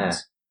point. Yeah.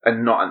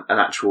 And not an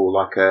actual,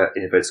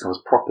 in inverted commas,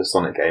 proper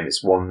Sonic game.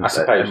 It's one,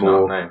 a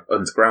more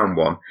underground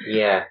one.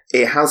 Yeah.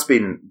 It has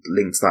been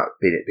linked to that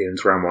being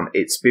underground one.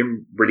 It's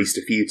been released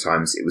a few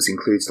times. It was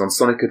included on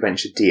Sonic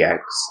Adventure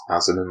DX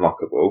as an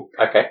unlockable.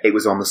 Okay. It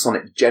was on the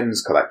Sonic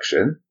Gems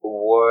collection.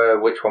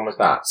 Which one was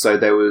that? So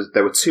there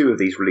were 2 of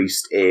these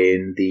released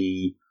in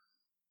the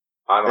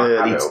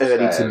early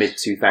to mid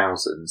 2000s.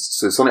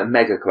 So Sonic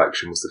Mega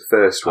Collection was the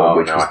first one,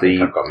 which was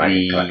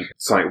the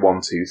Sonic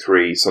 1, 2,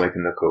 3, Sonic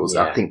and Knuckles.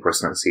 I think for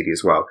Sonic CD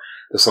as well.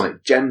 The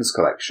Sonic Gems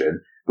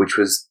Collection, which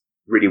was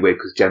really weird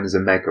because Gems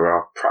and Mega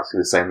are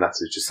practically the same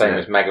letters, just same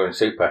as Mega and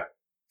Super.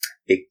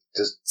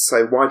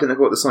 So why didn't they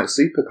go with the Sonic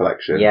Super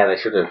Collection? Yeah, they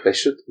should have. They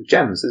should.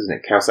 Gems, isn't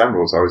it? Chaos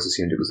Emeralds. I always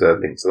assumed it was a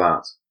link to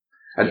that.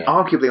 And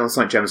arguably on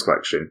Sonic Gems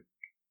Collection,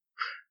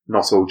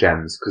 not all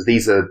gems, because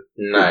these are...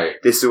 No.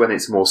 This is when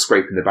it's more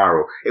scraping the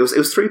barrel. It was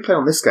 3-player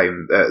on this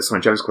game,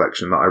 Sonic Gems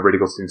Collection, that I really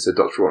got into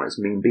Dr. Ronet's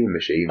Mean Bean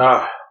Machine.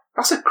 Oh.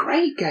 That's a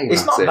great game.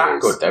 It's not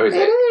that good, though, is it?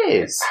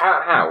 It is.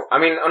 How? I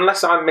mean,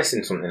 unless I'm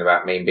missing something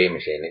about Mean Bean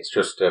Machine, it's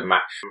just a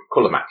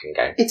colour matching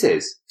game. It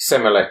is.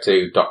 Similar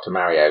to Dr.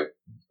 Mario.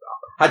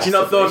 Had you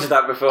not Possibly. thought of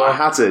that before? I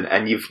hadn't,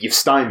 and you've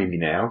stymied me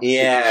now.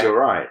 Yeah. Because you're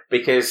right.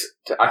 Because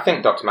I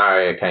think Dr.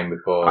 Mario came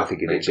before. I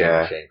think it Mean did, Bean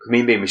yeah. Machine.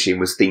 Mean Bean Machine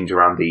was themed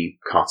around the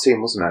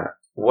cartoon, wasn't it?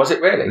 Was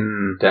it really?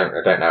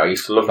 I don't know. I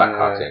used to love that Yeah.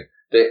 cartoon.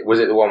 Was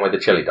it the one with the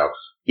chili dogs?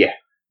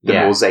 The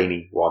Yeah. more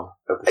zany one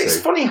of the It's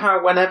two. funny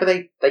how whenever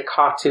they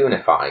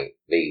cartoonify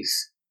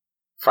these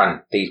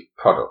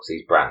products,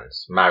 these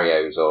brands,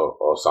 Mario's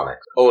or Sonic,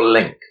 or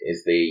Link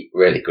is the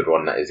really good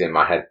one that is in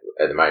my head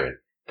at the moment.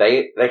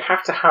 They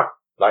have to have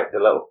like the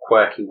little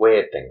quirky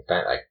weird things,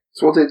 don't they?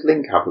 So what did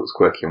Link have that was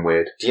quirky and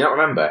weird? Do you not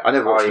remember? I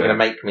never watched You're it. going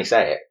to make me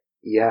say it.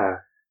 Yeah.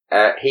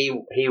 He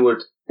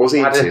would What was he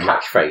had a into?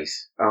 catchphrase.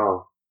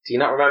 Oh. Do you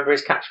not remember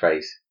his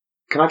catchphrase?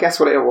 Can I guess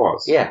what it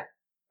was? Yeah.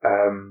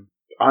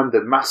 I'm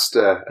the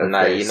master of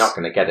No, this. you're not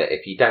going to get it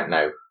if you don't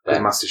know. As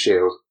Then Master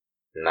Shield.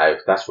 no,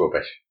 that's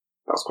rubbish.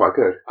 That was quite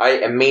good.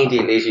 I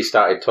immediately, as you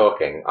started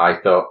talking, I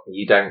thought,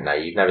 you don't know.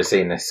 You've never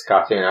seen this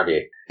cartoon, have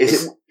you?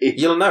 Is it?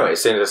 You'll know it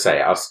as soon as I say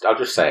it. I'll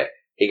just say it.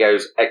 He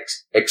goes,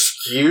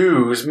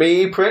 excuse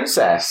me,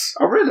 princess.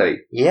 Oh, really?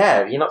 Yeah,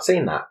 have you not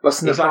seen that? Less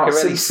than He's like a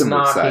really Simpson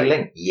would say. snarky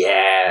Link.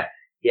 Yeah,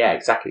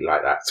 exactly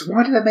like that. So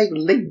why did they make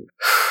Link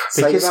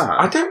say Because that?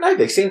 I don't know,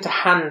 they seem to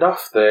hand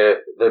off the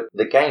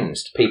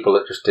games to people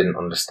that just didn't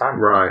understand.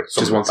 Right.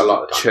 Some- Just wanted a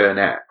lot of to the time. churn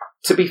it.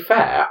 To be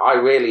fair, I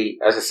really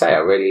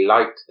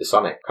liked the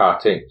Sonic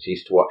cartoons.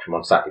 Used to watch them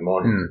on Saturday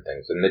mornings and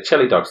things. And the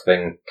Chili Dogs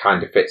thing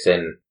kind of fits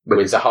in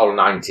with the whole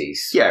 90s.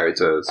 Yeah, it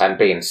does. And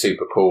being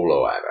super cool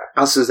or whatever.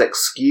 As says,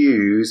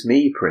 excuse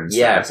me, princess.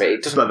 Yeah, but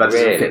it doesn't But that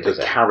doesn't really, fit does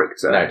the it?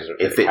 character. No, it doesn't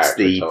fit If the it's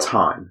character the at all.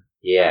 time.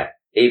 Yeah.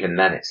 Even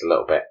then, it's a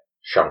little bit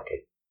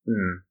shonky.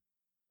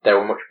 They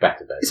were much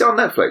better though. Is it on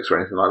Netflix or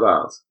anything like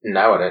that?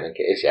 No, I don't think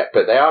it is yet.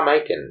 But they are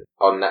making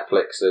on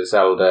Netflix a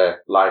Zelda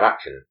live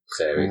action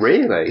series.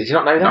 Really? Did you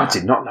not know that? I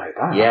did not know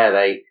that. Yeah,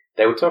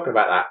 they were talking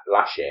about that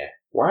last year.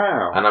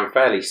 Wow. And I'm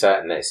fairly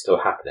certain that it's still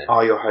happening.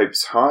 Are your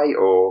hopes high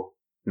or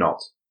not?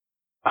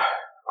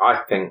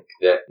 I think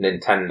that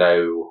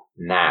Nintendo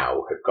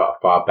now have got a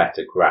far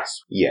better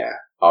grasp Yeah.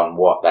 on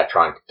what they're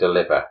trying to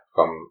deliver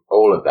from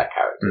all of their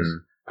characters.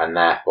 And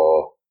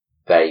therefore,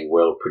 they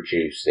will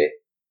produce it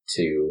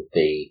to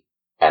the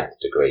nth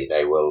degree.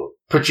 They will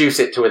produce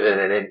it to within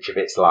an inch of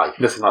its life.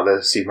 Nothing like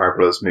the Super Mario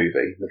Bros.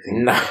 Movie.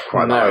 Nothing No,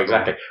 quite no, like that.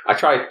 exactly. I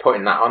tried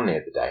putting that on the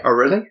other day. Oh,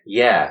 really?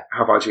 Yeah,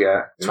 How far did you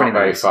get? not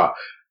very minutes? far.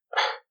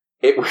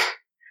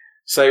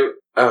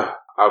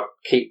 I'll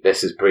keep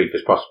this as brief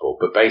as possible,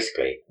 but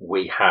basically,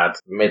 we had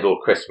Middle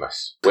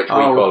Christmas, which we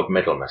Oh. called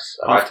Middlemas.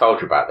 Have I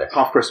told you about this?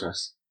 Half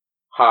Christmas.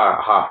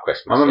 Half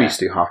Christmas. My mum yeah. used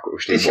to do half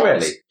Christmas. Did she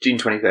really? June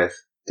 25th.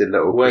 Did a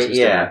little Well, Christmas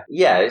yeah, dinner.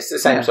 yeah, it's the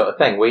same Yeah. sort of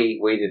thing. We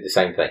did the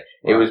same thing.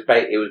 It Right.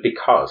 was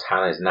because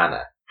Hannah's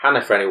Nana.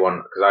 Hannah, for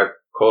anyone, because I've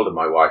called her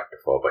my wife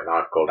before, but now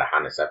I've called her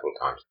Hannah several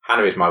times.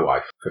 Hannah is my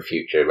wife for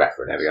future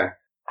reference. There we go.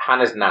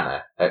 Hannah's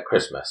Nana at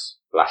Christmas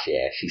last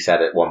year, she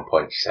said at one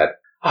point, she said,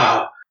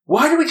 "Oh,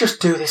 why do we just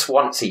do this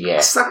once a year?"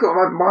 That's exactly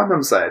what my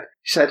mum said.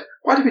 She said,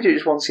 why do we do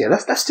this once a year?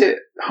 Let's do it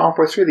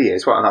halfway through the year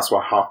as well, and that's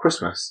why half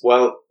Christmas.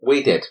 Well,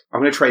 we did.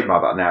 I'm going to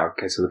trademark that now in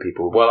case other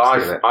people Well,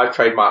 steal it. I've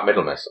trademarked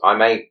Middlemas. I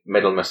made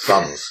Middlemas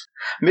songs.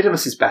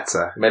 Middlemas is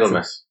better.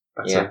 Middlemas.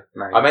 Better Yeah.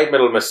 name. I made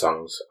Middlemas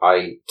songs.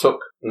 I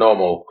took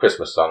normal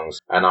Christmas songs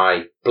and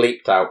I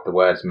bleeped out the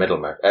words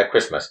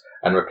Christmas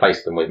and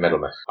replaced them with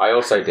Middlemas. I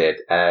also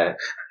did.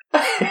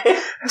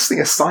 This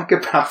thing a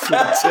psychopath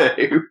would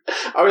do.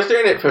 I was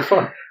doing it for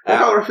fun. What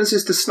about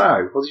references to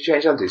snow? What did you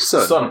change that to?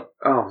 Sun? Sun.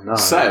 Oh, no.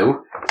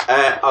 So,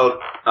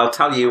 I'll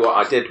tell you what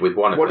I did with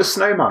one of What them. does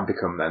Snowman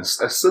become then?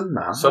 A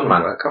Sunman?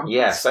 Sunman. Oh,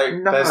 Yeah, so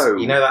no. there's,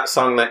 you know that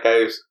song that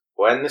goes,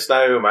 "When the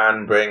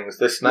snowman brings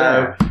the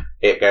snow,"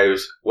 it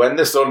goes, "When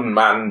the sun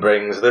man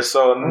brings the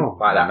sun," Oh,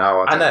 like that.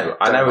 No, I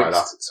know like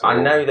it's, that at all.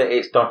 I know that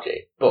it's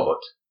dodgy, but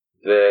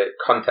the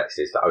context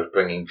is that I was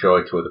bringing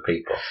joy to other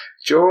people.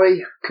 Joy,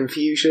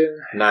 confusion.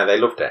 No, they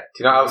loved it.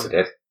 Do you know what else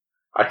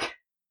I did?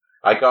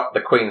 I got the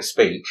Queen's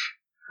speech.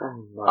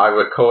 Oh, no. I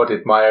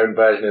recorded my own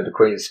version of the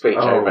Queen's speech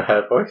Oh. over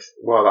her voice.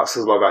 Well, that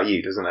says a lot about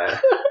you, doesn't it?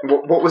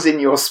 what was in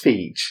your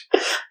speech?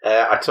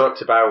 I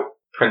talked about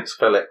Prince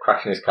Philip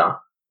crashing his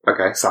car.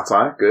 Okay,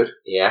 satire, good.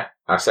 Yeah.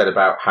 I said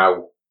about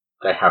how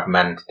they have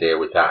men to deal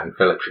with that and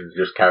Philip should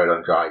have just carried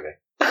on driving.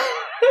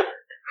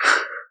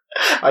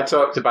 I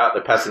talked about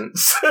the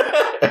peasants.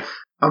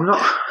 I'm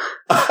not...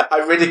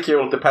 I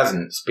ridiculed the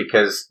peasants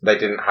because they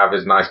didn't have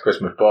as nice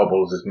Christmas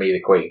baubles as me, the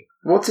Queen.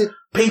 What did...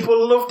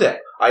 People loved it.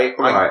 I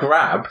Right.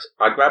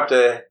 grabbed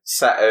a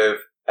set of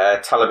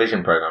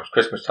television programs,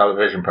 Christmas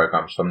television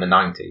programs from the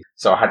 90s.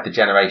 So I had the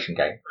Generation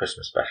Game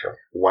Christmas special.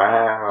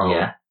 Wow.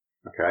 Yeah.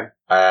 Okay.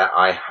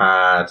 I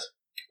had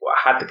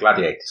the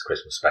Gladiators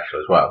Christmas special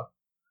as well,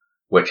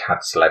 which had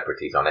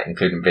celebrities on it,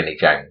 including Vinnie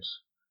Jones,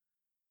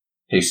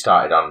 who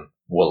started on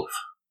Wolf.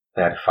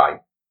 They had a fight.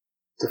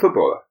 The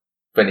footballer.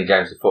 Vinnie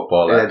Jones, the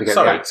footballer. Yeah, the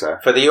Sorry, actor.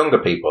 for the younger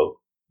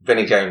people,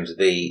 Vinnie Jones,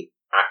 the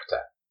actor.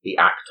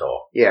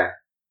 Yeah.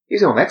 He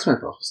was on X-Men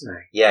films, wasn't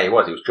Yeah, he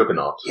was. He was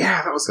Juggernaut. he?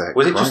 Yeah, that was it.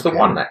 Was it just the Crikey.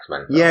 one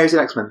X-Men? Yeah, he was in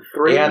X-Men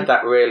 3. He had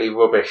that really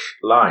rubbish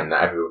line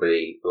that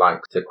everybody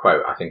likes to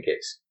quote. I think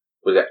it's,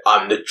 Was it,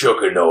 I'm the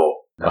Juggernaut?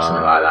 Or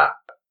something like that.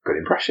 Good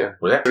impression.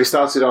 Was it? So he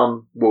started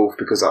on Wolf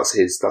because that's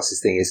his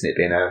thing, isn't it?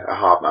 Being a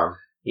hard man.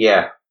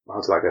 Yeah.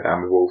 How did I go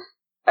down with Wolf?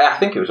 I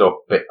think it was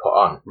all a bit put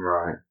on.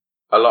 Right.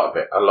 A lot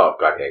of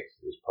Gladiators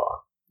was put on.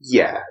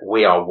 Yeah.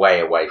 We are way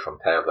away from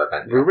Tales of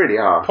Adventure. We really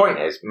are. The point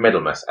is,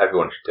 Middlemas,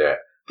 everyone should do it.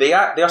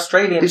 The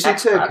Australian Did you do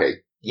expats-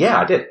 turkey? Yeah,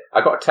 I did.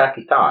 I got a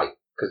turkey thigh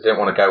because I didn't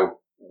want to go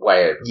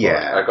way over.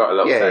 Yeah. I got a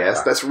little turkey Yes,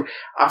 thigh. that's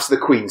after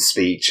the Queen's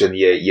speech and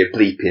your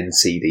bleeping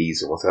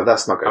CDs or whatever.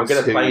 That's not going I'm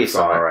going to play you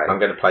some. far. I'm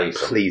going to play you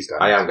some. Please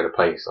don't. I am going to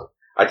play you some.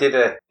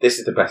 This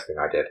is the best thing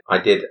I did. I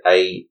did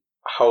a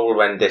whole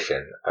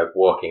rendition of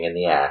Walking in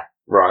the Air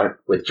Right.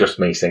 with just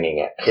me singing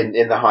it.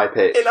 In the high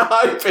pitch. In a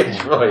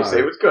high-pitched voice. Right.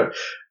 It was good.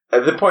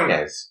 The point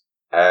is,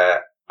 I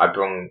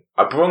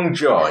brung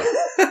joy.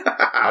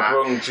 I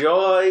brung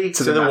joy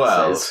to the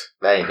world. masses.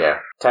 There you go.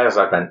 Tales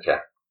of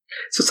Adventure.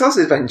 So Tales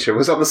of Adventure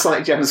was on the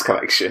Sonic Gems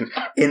collection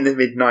in the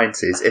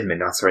mid-90s, in the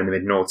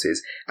mid-noughties,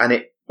 and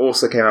it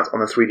also came out on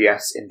the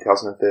 3DS in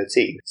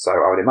 2013. So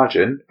I would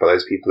imagine, for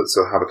those people that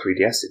still have a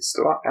 3DS, it's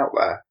still out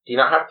there. Do you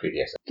not have a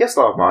 3DS? Yes,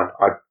 I have mine.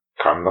 I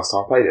can't remember last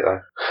time I played it,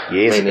 though.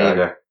 Years Me ago.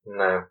 neither.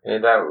 No. Yeah,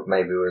 that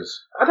maybe was...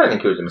 I don't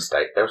think it was a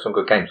mistake. There were some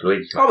good games.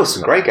 Luigi. Oh, there's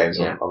some great games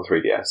Yeah. on the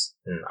 3DS.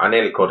 I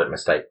nearly called it a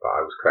mistake, but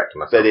I was correcting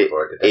myself But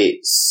before I did it.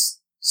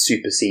 it's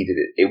superseded.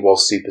 It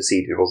was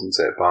superseded, wasn't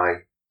it,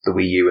 by the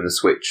Wii U and the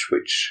Switch,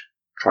 which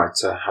tried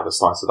to have a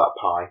slice of that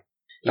pie.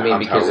 You The mean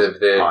because handheld of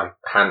the pie.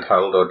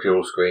 handheld or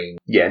dual screen?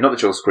 Yeah, not the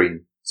dual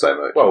screen so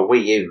much. Well,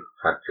 Wii U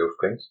had dual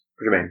screens.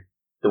 What do you mean?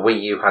 The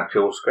Wii U had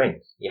dual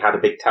screens. You had a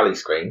big telly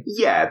screen,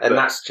 Yeah, and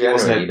that's generally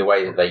wasn't- the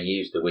way that they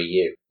used the Wii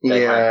U. Yeah,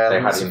 They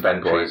had that's a good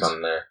inventories point.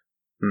 on the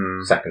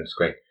Mm. second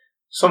screen.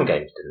 Some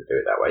games didn't do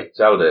it that way.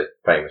 Zelda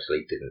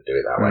famously didn't do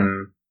it that way.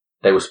 Mm.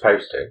 They were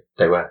supposed to.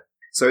 They weren't.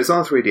 So it's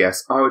on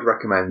 3DS. I would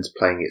recommend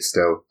playing it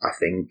still. I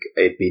think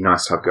it'd be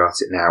nice to have a go at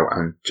it now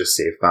and just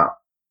see if that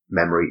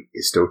memory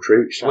is still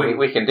true. Shall we?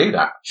 We can do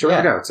that. Shall we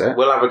have a go at it?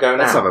 We'll have a go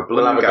now. Let's have a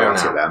we'll have a go at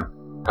now. it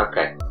then.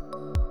 Okay.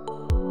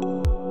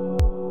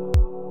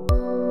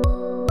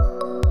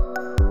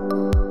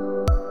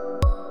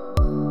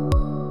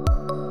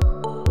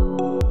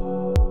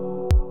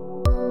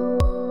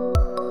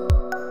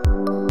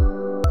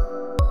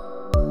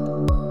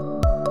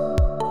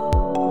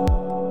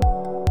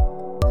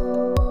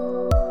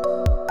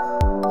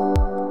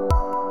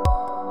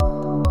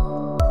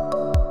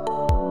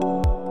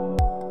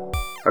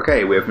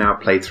 Okay, we have now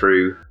played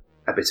through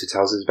a bit of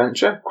Tales of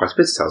Adventure. Quite a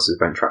bit of Tales of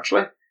Adventure,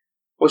 actually.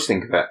 What do you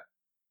think of it?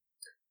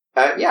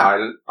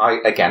 I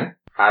again,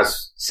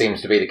 as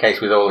seems to be the case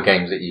with all the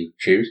games that you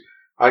choose,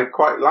 I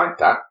quite liked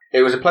that.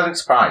 It was a pleasant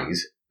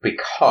surprise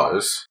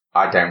because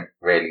I don't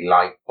really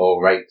like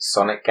or rate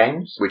Sonic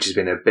games. Which has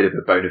been a bit of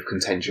a bone of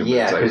contention with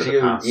us over because the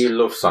past. you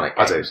love Sonic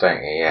I games, do.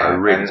 don't you? Yeah, I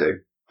really And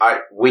do.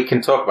 we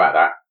can talk about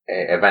that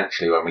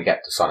eventually when we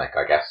get to Sonic,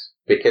 I guess,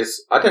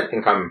 because I don't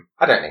think I'm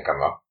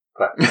wrong,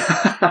 but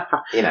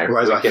you know,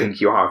 Whereas we I can-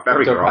 think you are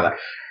very We'll talk wrong. about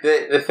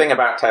that. The thing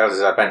about Tales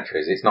of Adventure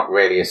is it's not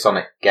really a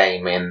Sonic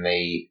game in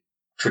the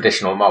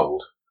traditional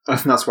mould. I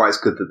think that's why it's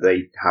good that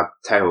they have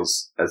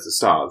Tails as the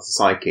star, as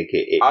the sidekick.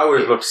 I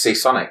would have loved to see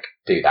Sonic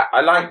do that. I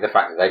like the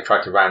fact that they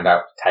tried to round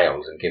out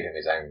Tails and give him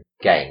his own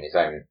game, his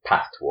own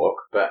path to walk,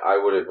 but I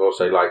would have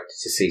also liked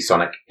to see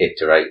Sonic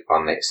iterate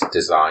on its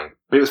design.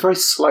 But it was very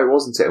slow,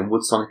 wasn't it? And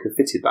would Sonic have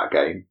fitted that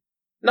game?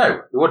 No,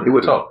 it wouldn't. It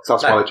wouldn't. at all. So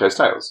that's No. why they chose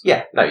Tails.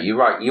 Yeah, no, you're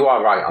right. You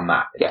are right on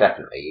that. Yeah.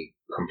 Definitely,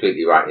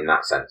 completely right in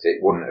that sense. It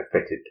wouldn't have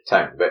fitted the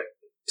tone, but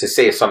to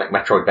see a Sonic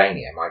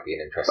Metroidvania might be an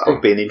That interesting.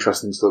 would be an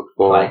interesting to look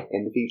for Play.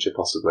 in the future,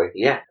 possibly.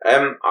 Yeah.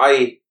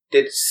 I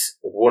did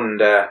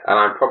wonder, and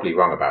I'm probably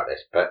wrong about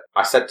this, but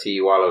I said to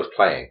you while I was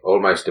playing,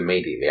 almost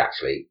immediately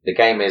actually, the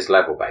game is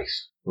level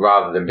based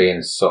rather than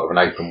being sort of an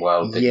open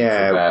world that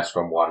Yeah. you traverse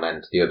from one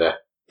end to the other.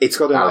 It's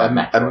got Our a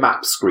Metroid.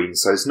 map screen,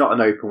 so it's not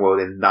an open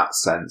world in that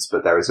sense,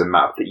 but there is a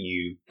map that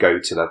you go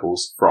to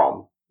levels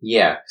from.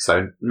 Yeah.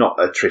 So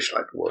not a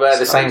traditional open world. But at I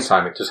the same suppose.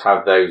 time, it does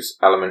have those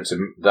elements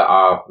that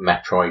are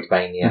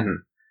Metroidvania.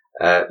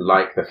 Mhm.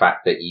 Like the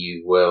fact that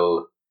you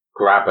will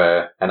grab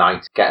an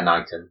item, get an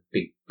item,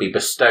 be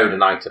bestowed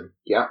an item,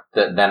 Yeah.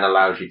 that then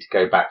allows you to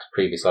go back to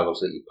previous levels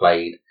that you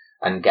played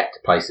and get to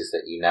places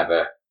that you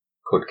never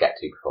could get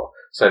to before.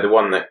 So the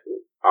one that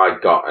I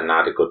got and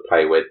had a good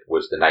play with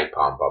was the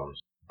napalm bombs.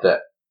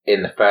 That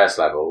in the first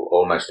level,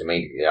 almost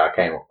immediately, I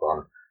came up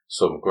on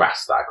some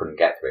grass that I couldn't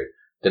get through.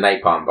 The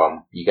napalm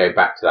bomb, you go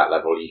back to that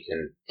level, you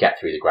can get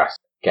through the grass,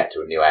 get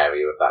to a new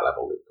area of that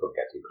level that you couldn't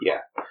get to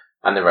before. Yeah.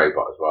 And the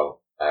robot as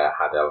well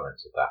had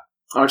elements of that.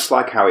 I just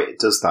like how it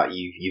does that.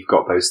 You've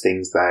got those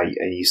things there,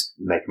 and you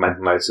make a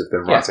mental note of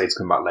them. Yeah. Right, say to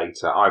come back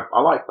later.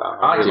 I like that.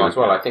 I really do like as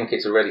well. that. I think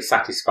it's a really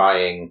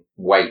satisfying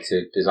way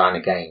to design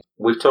a game.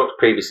 We've talked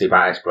previously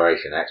about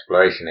exploration.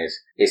 Exploration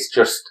it's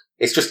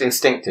just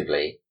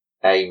instinctively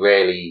a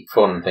really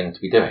fun thing to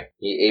be doing.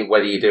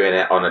 Whether you're doing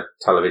it on a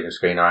television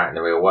screen or out in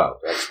the real world.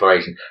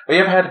 Exploration. Have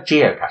you ever heard of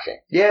geocaching?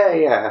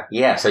 Yeah.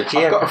 Yeah, so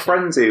geocaching. I've got a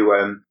friend who,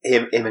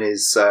 him and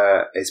his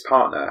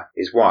partner,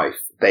 his wife,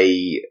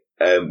 they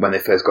when they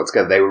first got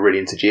together, they were really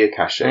into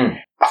geocaching.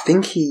 I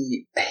think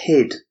he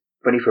hid,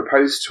 when he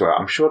proposed to her,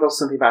 I'm sure there was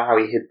something about how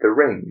he hid the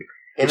ring.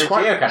 Which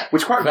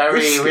quite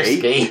very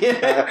risky.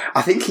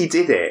 I think he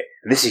did it,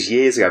 and this is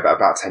years ago,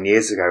 about 10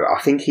 years ago.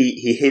 I think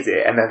he hid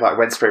it, and then like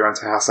went straight around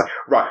to her house, like,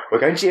 right, we're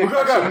going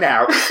geocaching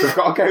now. We've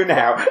got to go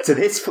now to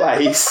this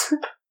place.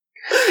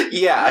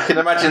 Yeah, I can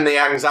imagine the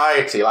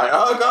anxiety. Like,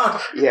 oh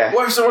god, yeah.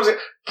 What if someone's?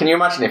 Can you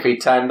imagine if he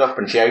turned up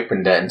and she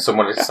opened it and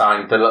someone had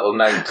signed the little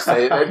note to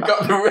say they've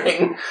got the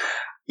ring?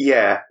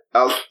 Yeah.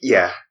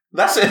 Yeah.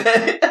 That's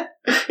it.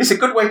 It's a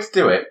good way to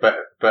do it, but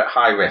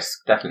high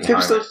risk, definitely.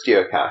 People still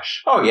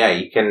geocache. Oh yeah,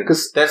 you can.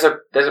 Because there's an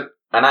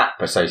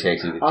app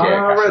associated with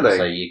geocaching, really?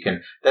 So you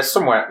can. There's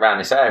somewhere around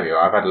this area.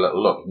 I've had a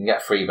little look. You can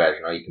get a free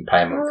version, or you can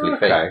pay a monthly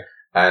fee.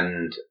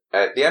 And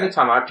the only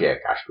time I've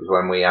geocached was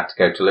when we had to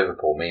go to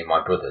Liverpool, me and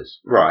my brothers.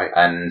 Right.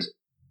 And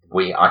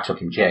I took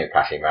him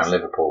geocaching around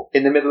Liverpool.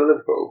 In the middle of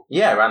Liverpool?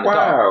 Yeah, around the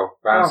dock.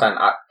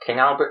 Around King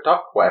Albert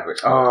Dock, whatever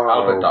it's called.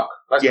 Albert Dock.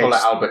 Let's call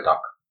it Albert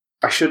Dock.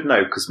 I should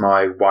know, because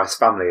my wife's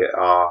family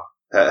are,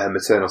 her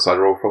maternal side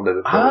are all from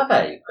Liverpool. Are they?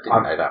 I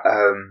didn't know that.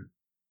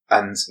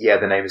 And yeah,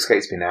 the name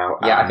escapes me now.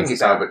 Yeah, I think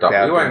it's Albert Dock.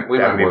 We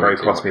won't be very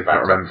cross me for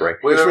not remembering.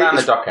 We're around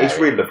the dock area. It's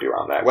really lovely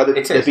around there. Where the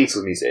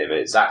Beatles Museum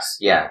is. That's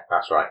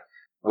right.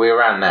 We're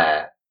around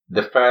there.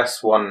 The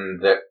first one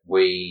that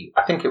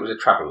I think it was a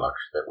travel lodge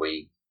that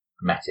we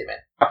met him in.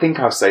 I think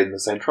I've stayed in the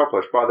same travel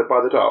lodge by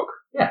the dock.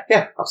 Yeah.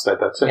 Yeah, I've stayed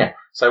there too. Yeah.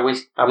 So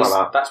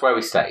that's where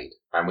we stayed,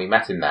 and we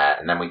met him there,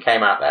 and then we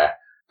came out there,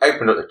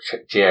 opened up the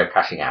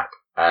geocaching app,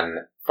 and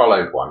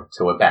followed one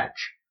to a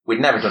bench.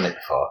 We'd never done it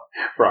before.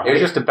 Right. It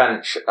was just a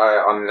bench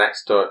on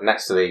next to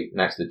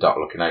the dock,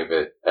 looking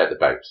over at the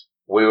boat.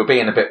 We were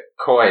being a bit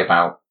coy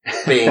about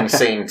being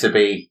seen to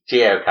be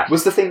geocaching.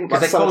 Was the thing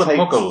because they call them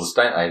muggles,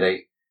 don't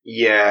they?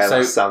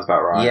 That sounds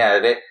about right.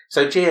 Yeah.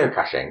 So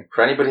geocaching,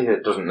 for anybody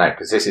that doesn't know,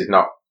 because this is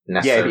not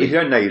necessarily. Yeah, if you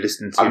don't know, you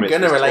listen to. I'm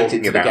going to relate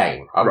it to the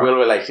game. I will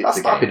relate it to the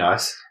game. That'd be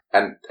nice.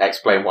 And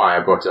explain why I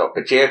brought it up.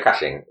 But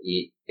geocaching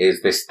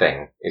is this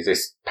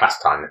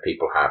pastime that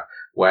people have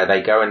where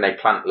they go and they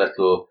plant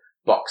little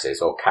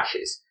boxes or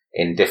caches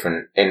in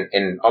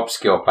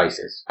obscure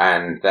places,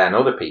 and then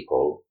other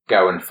people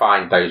go and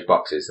find those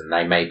boxes, and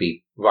they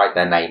maybe write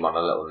their name on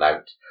a little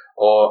note.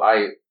 Or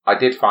I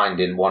did find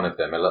in one of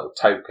them a little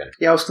token.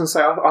 Yeah, I was going to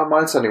say, my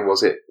understanding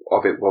was that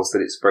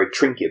it's very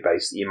trinket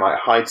based. You might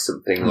hide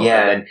something, and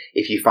then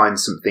if you find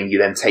something, you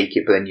then take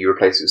it, but then you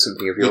replace it with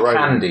something of your own. You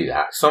can do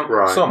that.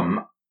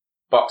 Some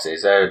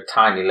boxes are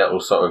tiny little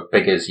sort of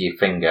big as your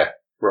finger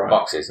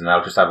boxes, and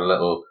they'll just have a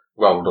little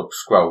rolled up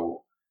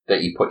scroll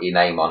that you put your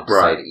name on to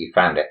say that you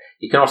found it.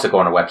 You can also go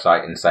on a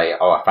website and say,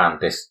 oh, I found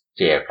this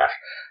geocache.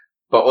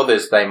 But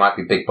others, they might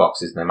be big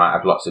boxes and they might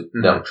have lots of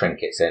little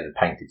trinkets in,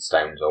 painted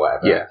stones or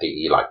whatever that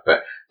you like.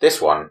 But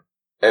this one,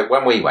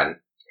 when we went,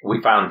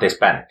 we found this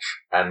bench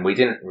and we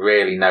didn't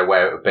really know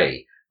where it would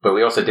be, but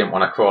we also didn't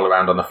want to crawl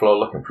around on the floor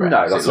looking for it.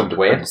 No, that's it looked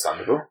weird.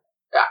 Understandable.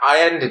 I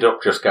ended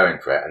up just going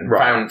for it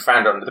and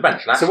found it under the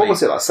bench. And actually, so what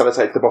was it like?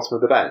 Sellotape to the bottom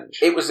of the bench?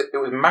 It was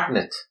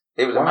magnet.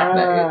 It was a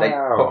magnet. They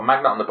put a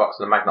magnet on the box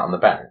and a magnet on the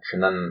bench,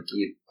 and then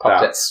you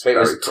popped it. It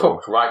was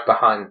tucked right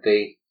behind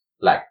the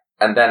leg.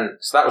 And then,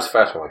 so that was the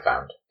first one we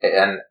found.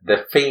 And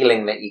the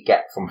feeling that you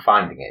get from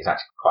finding it is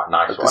actually quite a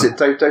nice one. Is it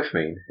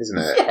dopamine, isn't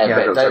it? Yeah,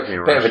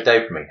 bit of a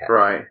dopamine hit.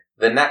 Right.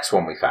 The next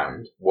one we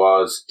found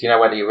was, do you know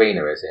where the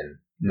arena is in?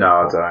 No,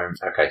 I don't.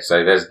 Okay,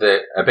 so there's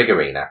a big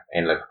arena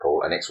in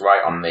Liverpool, and it's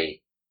right on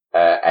the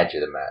edge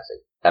of the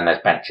Mersey. And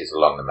there's benches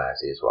along the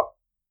Mersey as well.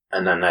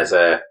 And then there's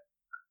a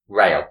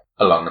rail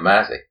along the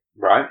Mersey.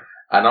 Right.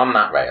 And on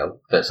that rail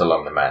that's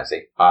along the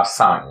Mersey are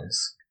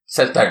signs. It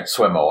says don't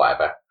swim or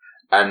whatever.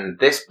 And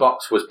this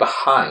box was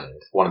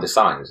behind one of the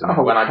signs.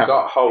 And when I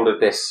got hold of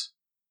this,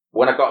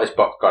 when I got this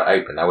box, got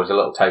it open, there was a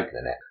little token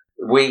in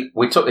it.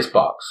 We took this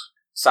box,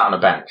 sat on a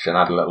bench and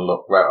had a little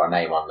look, wrote our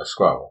name on the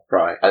scroll.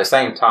 Right. At the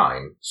same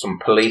time, some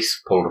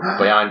police pulled up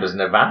behind us in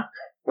a van.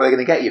 Well, they're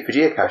going to get you for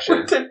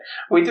geocaching.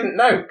 We didn't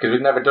know, because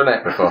we'd never done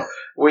it before.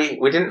 We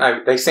didn't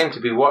know. They seemed to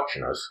be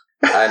watching us.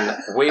 And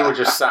we were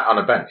just sat on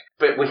a bench.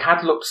 But we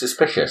had looked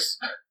suspicious.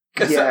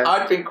 Because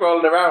I'd been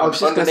crawling around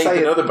underneath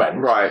another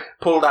bench,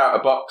 pulled out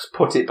a box,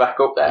 put it back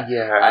up there.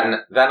 Yeah.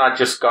 And then I'd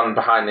just gone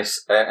behind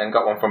this and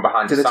got one from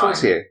behind the sign. Did they talk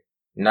to you?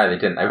 No, they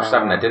didn't. They were just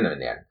having their dinner in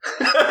the end.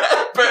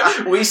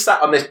 But we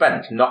sat on this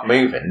bench, not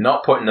moving,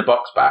 not putting the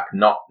box back,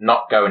 not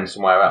going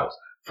somewhere else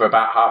for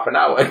about half an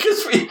hour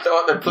because we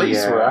thought the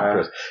police were after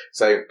us.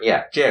 So,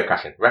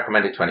 geocaching.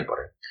 Recommend it to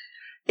anybody.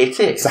 It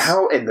is. So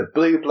how in the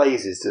blue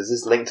blazes does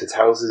this link to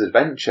Tales'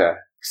 Adventure?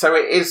 So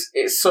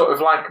it's sort of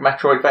like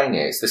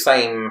Metroidvania. It's the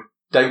same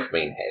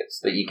dopamine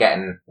hits that you're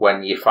getting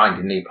when you're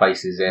finding new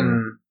places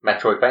in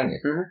Metroidvania.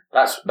 Mm-hmm.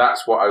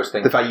 That's what I was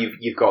thinking. The fact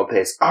you've got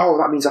this,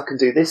 that means I can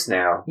do this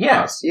now.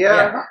 Yeah.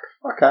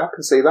 Okay, I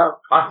can see that.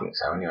 I think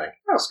so, anyway.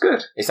 That's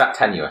good. Is that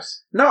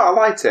tenuous? No, I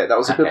liked it. That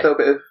was a good little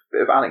bit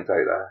of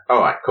anecdote there.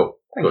 All right, cool.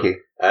 Thank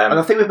you. And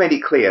I think we've made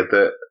it clear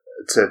that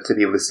to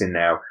people listening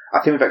now,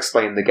 I think we've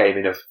explained the game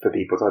enough for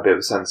people to have a bit of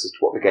a sense as to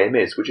what the game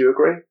is. Would you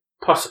agree?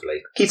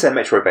 Possibly. Keystone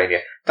Metroidvania,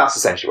 that's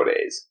essentially what it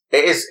is.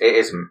 It is,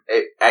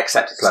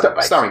 except it's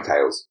level-based. Starring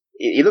Tails.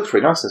 He looks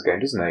really nice in this game,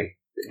 doesn't he?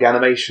 The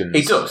animations.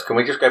 He does. Can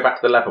we just go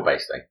back to the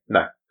level-based thing?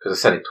 No. Because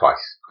I said it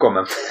twice. Go on,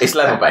 then. It's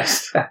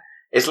level-based.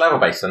 It's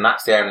level-based, and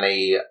that's the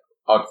only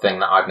odd thing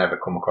that I've never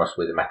come across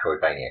with a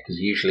Metroidvania, because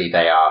usually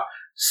they are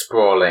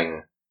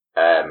sprawling,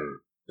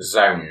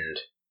 zoned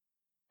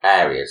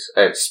areas,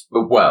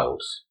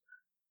 worlds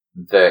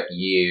that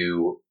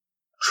you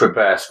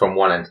traverse from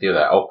one end to the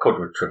other, or could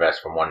traverse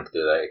from one to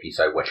the other if you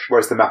so wish.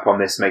 Whereas the map on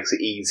this makes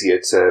it easier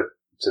to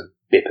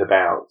bip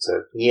about.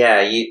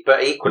 Yeah,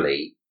 but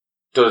equally,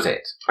 does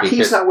it? I keep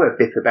using that word,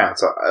 bip about.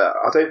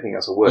 I don't think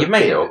that's a word. You've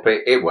made it up,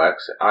 it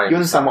works. You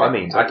understand what I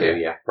mean? I do,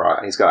 yeah. Right,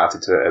 and he's got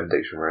added to Urban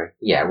Dictionary.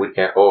 Yeah, we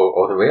can,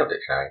 or the real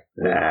dictionary.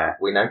 Nah.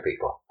 We know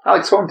people.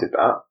 Alex Swan did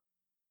that.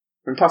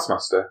 From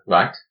Taskmaster.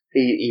 Right.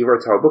 He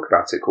wrote a whole book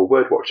about it called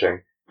Word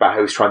Watching, about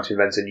how he's trying to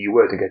invent a new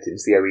word and get it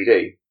into the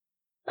OED.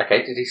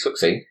 Okay, did he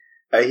succeed?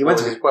 He went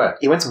his work?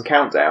 He went on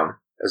Countdown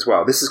as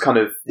well. This is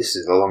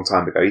a long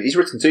time ago. He's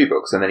written 2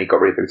 books and then he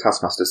got rid of the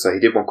Taskmaster, so he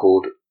did one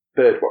called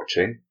Bird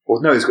Watching.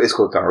 Or no, it's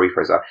called, I'll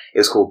rephrase that. It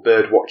was called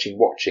Bird Watching.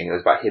 It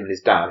was about him and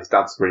his dad. His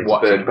dad's really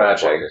into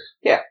bird watching.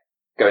 Yeah.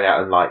 Going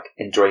out and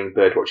enjoying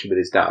bird watching with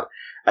his dad.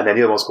 And then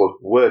the other one's called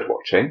Word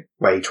Watching,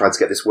 where he tried to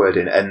get this word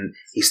in. And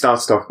he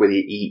started off with,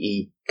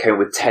 he came up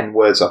with 10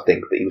 words, I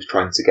think, that he was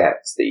trying to get,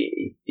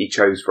 that he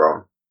chose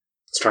from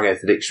to try and get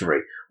into the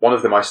dictionary. One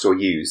of them I still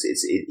use,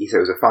 he said it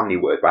was a family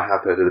word, but I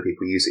have heard other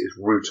people use it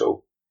as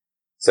rootle.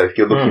 So if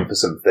you're looking for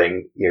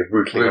something,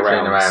 rootling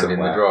around in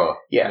the drawer.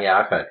 Yeah,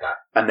 I've heard that.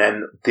 And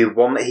then the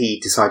one that he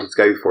decided to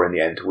go for in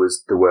the end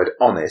was the word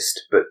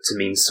honest, but to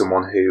mean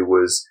someone who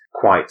was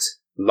quite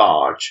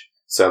large.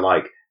 So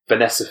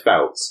Vanessa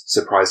Feltz,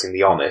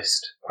 surprisingly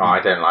honest. Oh, I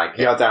don't like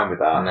it. You're down with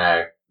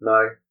that?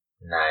 No.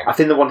 I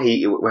think the one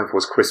he went for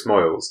was Chris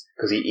Moyles,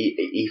 because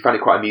he found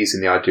it quite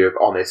amusing, the idea of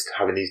honest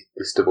having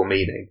this double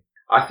meaning.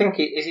 I think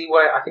he's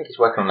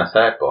working on a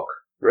 3rd book.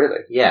 Really?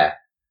 Yeah.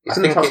 He's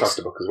in the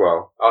Taskmaster book as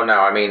well. Oh no,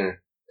 I mean,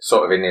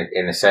 sort of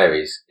in the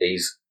series.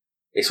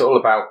 It's all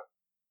about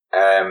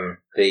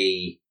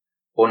the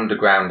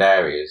underground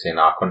areas in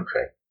our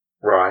country.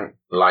 Right.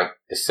 Like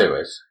the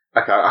sewers.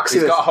 Okay,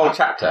 he's got a whole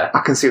chapter.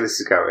 I can see where this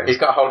is going. He's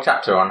got a whole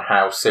chapter on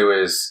how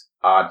sewers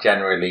are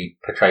generally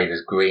portrayed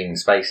as green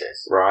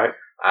spaces. Right.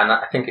 And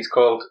I think is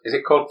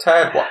it called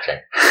turd watching?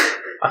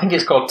 I think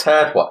it's called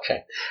turd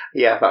watching.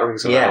 Yeah, that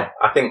rings a bell. Yeah,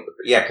 I think,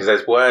 because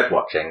there's word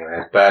watching,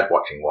 there's bird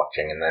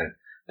watching, and then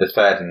the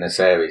 3rd in the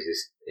series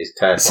is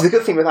turd watching. So the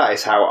good thing with that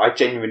is how I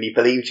genuinely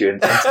believed you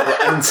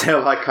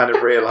until I kind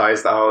of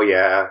realised, oh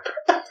yeah,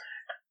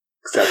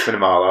 that's been a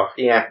mile off.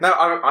 Yeah, no,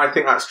 I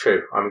think that's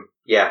true.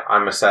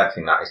 I'm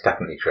asserting that it's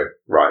definitely true.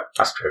 Right.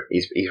 That's true.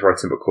 He's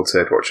writing a book called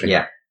Turd Watching.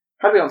 Yeah.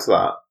 How do we answer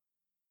that?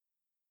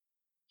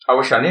 I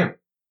wish I knew.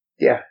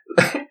 Yeah.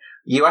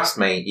 You asked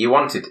me,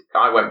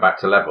 I went back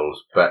to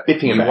levels, but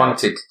you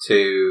wanted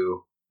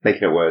to...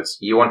 Making up words.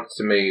 You wanted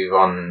to move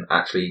on,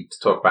 actually, to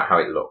talk about how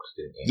it looked,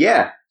 didn't you?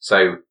 Yeah.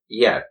 So,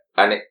 yeah,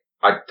 and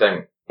I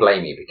don't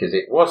blame you, because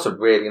it was a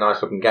really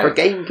nice looking game. For a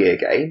Game Gear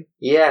game?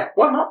 Yeah,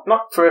 well,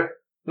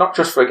 not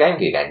just for a Game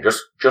Gear game,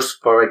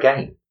 just for a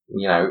game.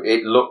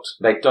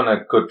 They'd done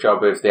a good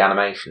job with the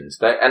animations.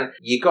 And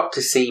you got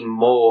to see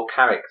more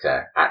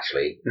character,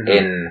 actually,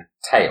 in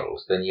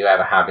Tails than you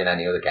ever have in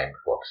any other game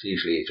before. Because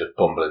usually he's just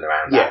bumbling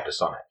around after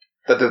Sonic.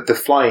 The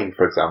flying,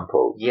 for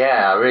example.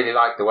 Yeah, I really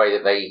liked the way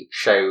that they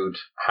showed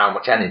how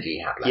much energy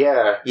he had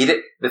left. Yeah.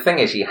 The thing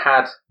is, you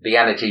had the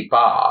energy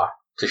bar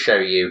to show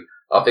you,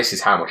 this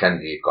is how much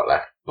energy you've got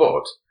left.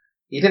 But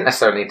you didn't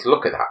necessarily need to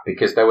look at that,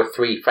 because there were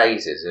 3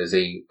 phases as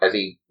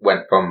he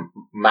went from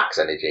max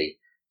energy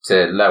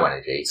to low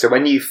energy. So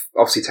when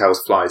obviously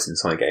Tails flies in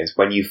Sonic games,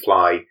 when you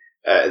fly,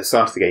 at the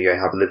start of the game, you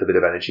have a little bit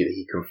of energy that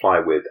he can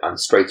fly with, and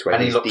straight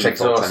away his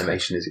default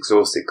animation is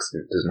exhausted because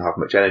it doesn't have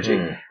much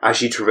energy.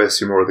 As you traverse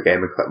through more of the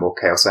game and collect more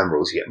Chaos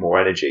Emeralds, you get more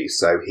energy,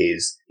 so he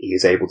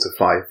is able to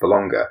fly for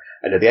longer.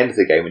 And at the end of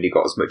the game, when you've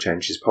got as much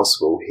energy as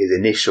possible, his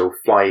initial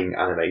flying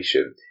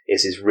animation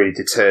is really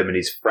determined,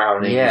 he's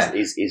frowning,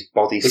 his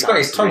body... He's got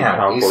his tongue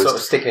out, he's sort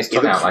of sticking his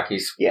tongue out like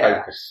he's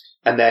focused.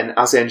 And then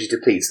as the energy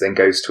depletes, then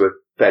goes to a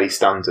fairly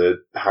standard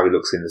how he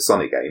looks in the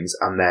Sonic games,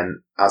 and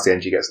then as the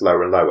energy gets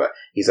lower and lower,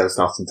 he's then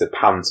starting to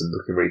pant and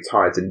looking really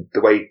tired, and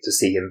the way to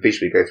see him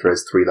visually go through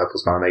those 3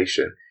 levels of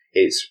animation,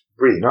 it's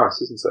really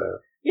nice, isn't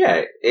it?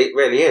 Yeah, it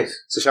really is.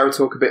 So shall we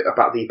talk a bit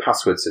about the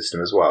password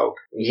system as well?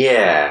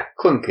 Yeah.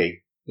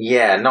 Clunky.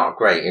 Yeah, not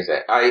great, is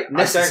it? I don't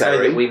know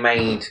that we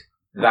made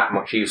that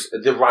much use,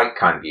 the right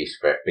kind of use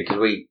for it, because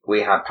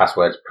we had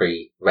passwords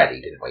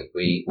pre-ready, didn't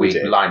we?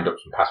 We lined up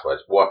some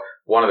passwords.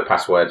 One of the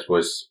passwords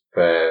was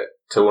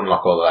to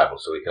unlock all the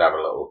levels, so we could have a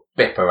little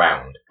bip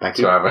around. Thank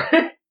you.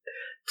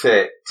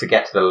 To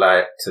get to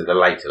the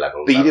later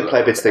levels. But you did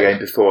play a bit of the game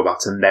before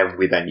that, and then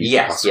we then used the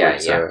password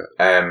to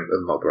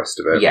unlock the rest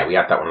of it. Yeah, we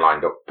had that one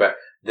lined up. But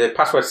the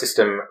password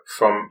system,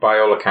 by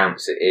all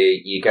accounts,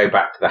 you go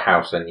back to the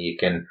house and you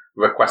can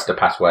request a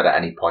password at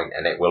any point,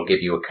 and it will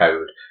give you a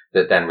code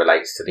that then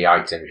relates to the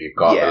items you've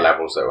got, the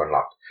levels that are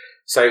unlocked.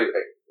 So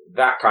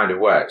that kind of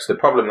works. The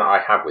problem that I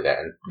have with it,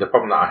 and the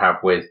problem that I have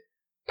with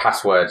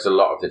passwords a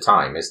lot of the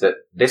time, is that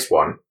this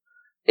one,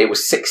 it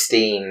was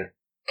 16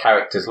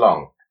 characters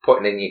long,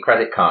 putting in your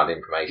credit card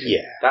information.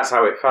 Yeah. That's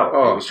how it felt.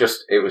 Oh.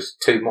 It was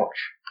too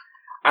much.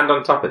 And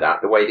on top of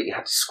that, the way that you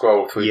had to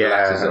scroll through the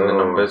letters and the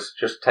numbers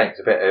just takes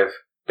a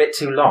bit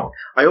too long.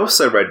 I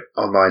also read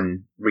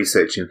online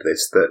researching for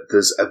this that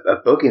there's a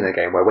bug in the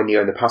game where when you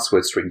own the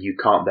password string, you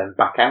can't then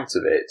back out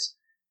of it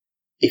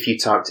if you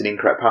typed an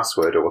incorrect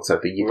password or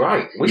whatever. You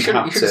should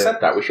have said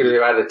that. We should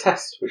have had a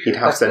test. You'd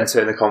have to then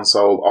turn the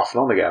console off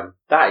and on again.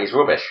 That is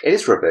rubbish. It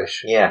is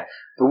rubbish. Yeah.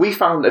 But we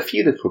found a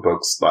few little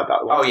bugs like that.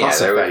 Oh, yeah,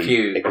 there were a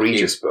few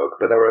egregious bug,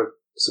 but there were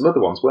some other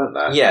ones, weren't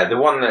there? Yeah, the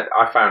one that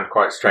I found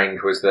quite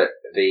strange was that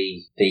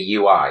the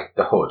UI,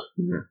 the HUD,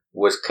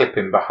 was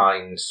clipping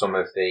behind some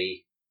of the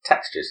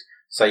textures.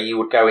 So you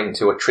would go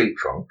into a tree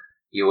trunk,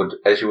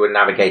 as you were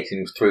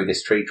navigating through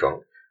this tree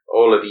trunk,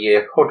 all of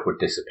your HUD would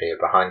disappear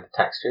behind the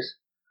textures.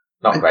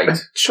 Not great. I'm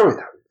sure that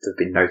would have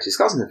been noticed.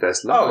 That was in the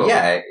first level. Oh,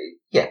 yeah.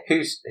 Yeah,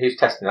 who's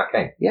testing that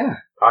game? Yeah.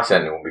 I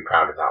certainly wouldn't be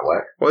proud of that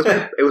work. Well,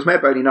 it was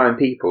made by only 9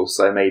 people,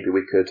 so maybe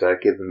we could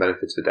give them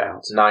benefit of the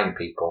doubt. 9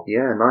 people?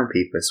 Yeah, 9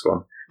 people this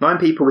one. 9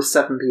 people with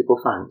 7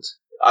 people thanked.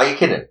 Are you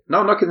kidding? No,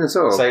 I'm not kidding at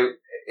all. So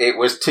it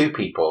was 2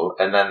 people,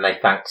 and then they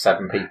thanked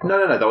 7 people?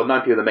 No, there were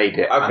 9 people that made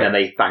it, okay. and then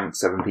they thanked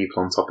 7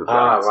 people on top of that.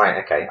 Ah,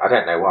 right, okay. I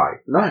don't know why.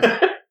 No.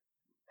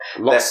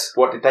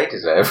 What did they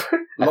deserve?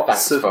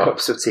 Lots of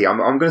cups of tea. I'm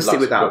going to stick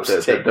without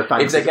the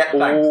thanks. If they get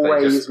thanks,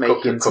 always they just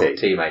making cook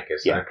tea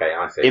makers. Yeah. Okay,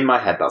 I see. In my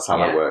head, that's how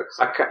that works.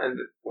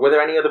 Were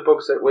there any other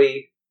bugs that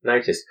we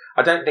noticed?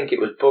 I don't think it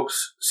was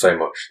bugs so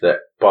much that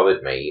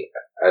bothered me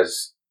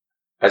as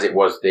it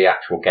was the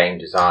actual game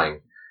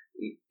design.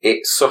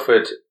 It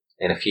suffered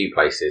in a few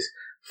places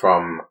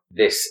from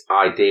this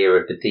idea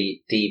of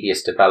the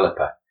devious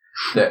developer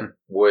that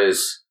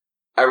was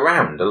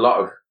around a lot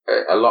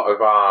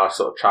of our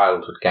sort of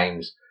childhood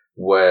games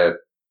were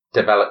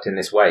developed in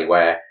this way,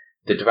 where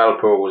the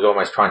developer was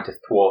almost trying to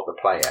thwart the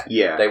player.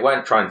 Yeah. They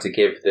weren't trying to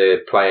give the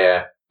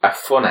player a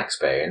fun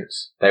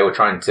experience. They were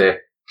trying to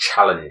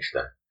challenge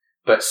them.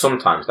 But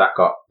sometimes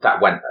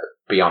that went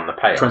beyond the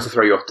pale. Trying to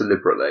throw you off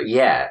deliberately.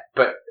 Yeah,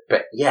 but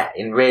yeah,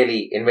 in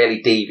really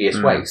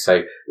devious ways.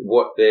 So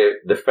what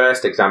the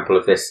first example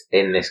of this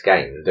in this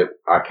game that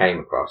I came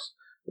across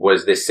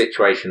was this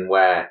situation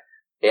where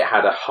it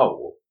had a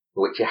hole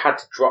which you had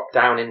to drop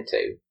down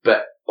into,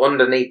 but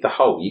underneath the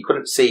hole, you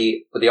couldn't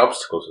see the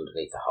obstacles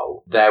underneath the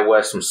hole. There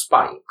were some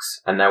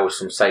spikes and there were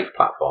some safe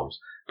platforms,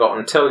 but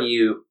until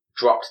you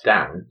dropped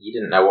down, you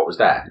didn't know what was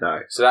there. No.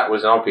 So that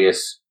was an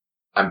obvious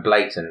and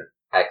blatant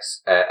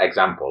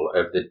example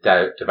of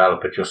the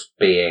developer just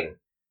being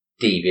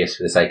devious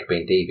for the sake of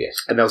being devious.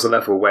 And there was a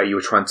level where you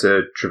were trying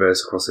to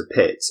traverse across a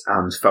pit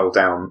and fell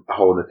down a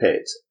hole in the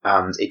pit,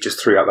 and it just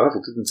threw out the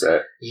level, didn't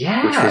it?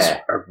 Yeah. Which was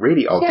a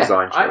really odd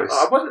design choice.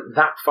 I wasn't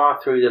that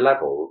far through the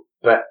level,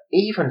 but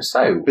even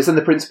so... But then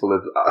the principle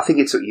of, I think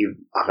it took you,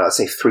 let's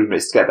say 3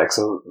 minutes to get there, because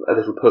a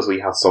little puzzle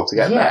you had to solve to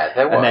get there. Yeah,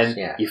 there was, and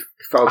then you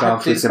fell down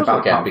through some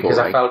bad platform. Because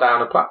I fell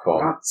down a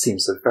platform. That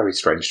seems a very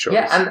strange choice.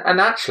 Yeah, and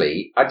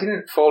actually, I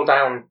didn't fall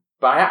down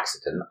by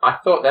accident. I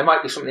thought there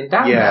might be something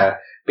down there.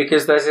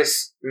 Because there's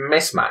this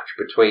mismatch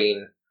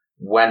between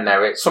when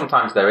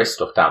sometimes there is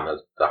stuff down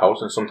the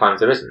holes and sometimes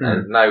there isn't.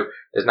 And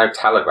there's no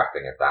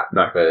telegraphing of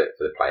that for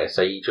the player.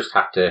 So you just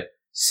have to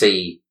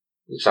see.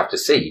 You just have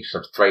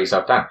to throw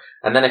yourself down.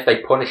 And then if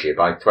they punish you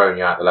by throwing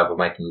you out the level,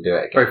 making you do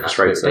it again, that's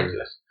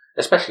ridiculous.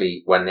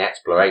 Especially when the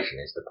exploration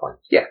is the point.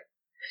 Yeah.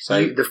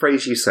 So the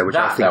phrase you said, which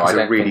I think is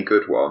a really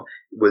good one,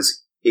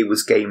 was it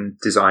was game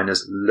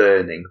designers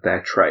learning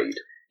their trade.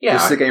 Yeah,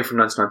 this is a game from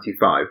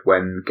 1995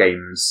 when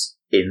games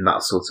in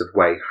that sort of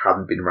way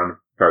hadn't been run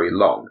very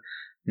long.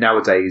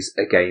 Nowadays,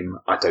 a game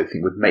I don't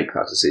think would make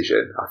that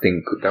decision. I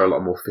think they're a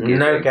lot more forgiving.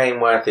 No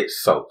game worth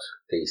its salt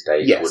these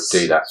days would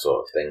do that sort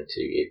of thing to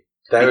you.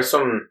 There are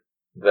some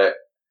that,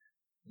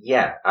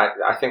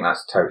 I think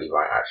that's totally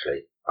right,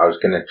 actually. I was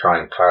going to try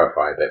and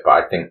clarify a bit, but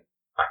I think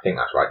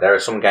that's right. There are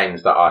some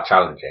games that are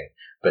challenging,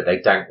 but they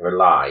don't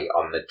rely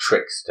on the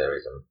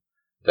tricksterism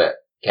that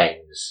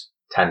games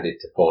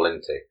tended to fall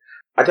into.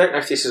 I don't know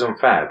if this is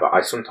unfair, but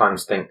I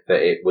sometimes think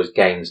that it was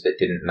games that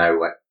didn't know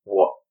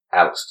what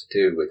else to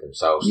do with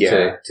themselves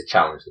to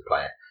challenge the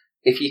player.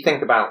 If you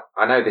think about,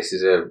 I know this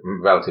is a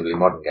relatively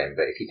modern game,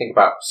 but if you think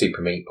about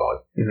Super Meat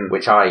Boy,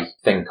 which I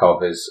think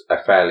of as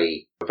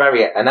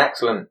an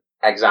excellent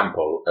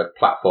example of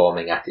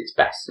platforming at its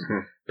best,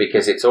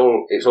 because it's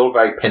all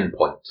very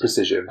pinpoint,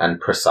 precision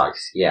and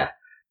precise. Yeah,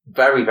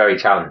 very, very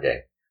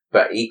challenging,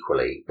 but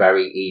equally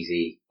very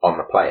easy on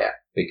the player,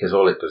 because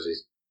all it does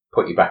is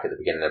put you back at the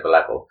beginning of a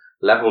level.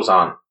 Levels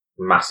aren't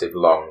massive,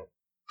 long,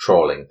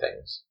 trawling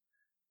things.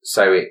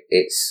 So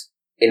it's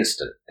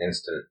instant.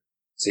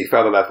 So you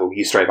fail the level,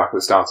 you straight back at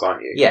the start,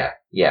 aren't you?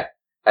 Yeah.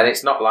 And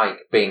it's not like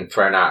being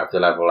thrown out of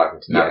the level,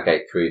 having to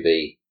navigate through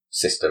the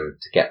system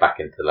to get back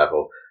into the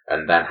level,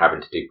 and then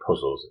having to do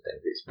puzzles and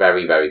things. It's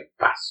very, very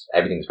fast.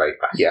 Everything's very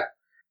fast. Yeah.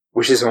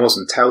 Which is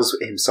awesome. Tells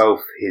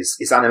himself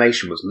his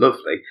animation was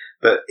lovely,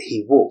 But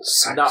he walked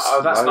so No,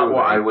 that's not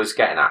what I slowly. was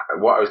getting at.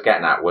 What I was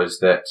getting at was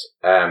that,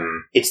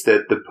 It's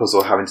the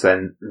puzzle having to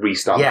then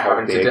restart the whole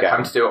having thing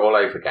again. to do it all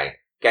over again.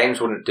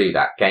 Games wouldn't do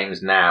that.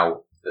 Games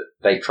now,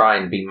 they try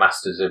and be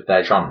masters of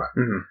their genre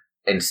Mhm.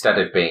 instead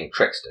of being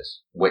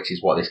tricksters, which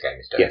is what this game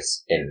is doing.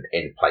 Yes.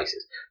 In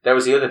places. There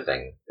was the other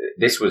thing.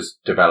 This was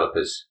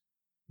developers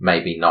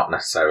maybe not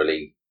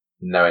necessarily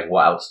knowing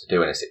what else to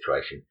do in a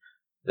situation.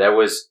 There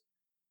was,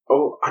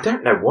 I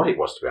don't know what it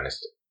was, to be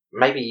honest.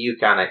 Maybe you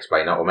can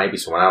explain it, or maybe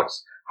someone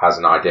else has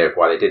an idea of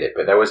why they did it,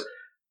 but there was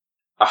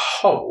a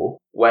hole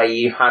where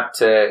you had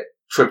to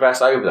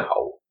traverse over the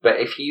hole, but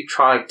if you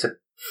tried to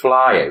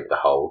fly over the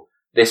hole,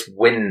 this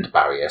wind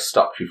barrier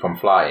stops you from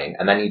flying,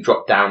 and then you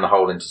drop down the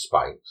hole into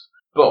spikes.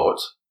 But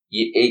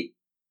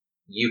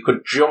you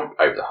could jump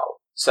over the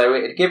hole. So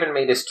it had given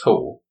me this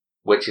tool,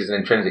 which is an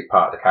intrinsic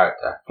part of the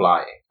character,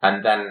 flying,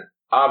 and then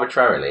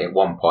arbitrarily at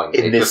one point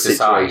In it this just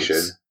decides,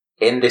 situation.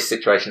 in this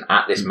situation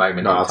at this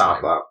moment Not in allowed to have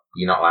time, that.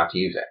 you're not allowed to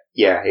use it.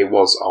 Yeah, it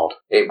was odd.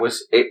 It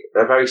was a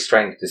very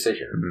strange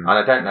decision, Mhm. and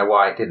I don't know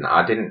why it didn't.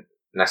 I don't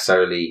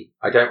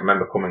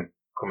remember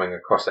coming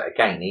across it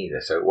again either,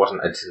 so it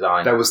wasn't a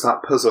design. There was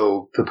that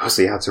puzzle, the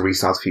puzzle you had to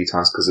restart a few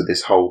times because of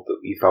this hole that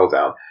you fell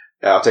down.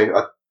 I don't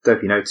know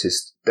if you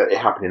noticed that it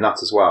happened in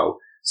that as well.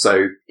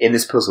 So in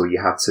this puzzle,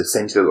 you had to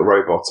send your little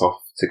robot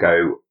off to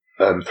go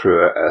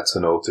through a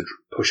tunnel to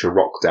push a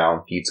rock down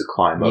for you to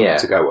climb up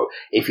to go up.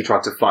 If you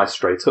tried to fly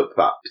straight up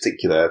that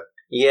particular,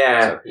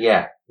 Yeah.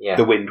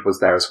 the wind was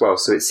there as well.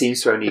 So it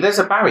seems to only. But there's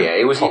a barrier.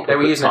 They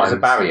were using it as a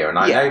barrier, and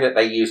I Yeah. know that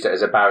they used it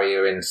as a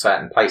barrier in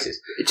certain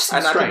places. It just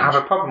And seems I strange. didn't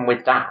have a problem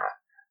with that.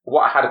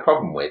 What I had a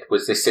problem with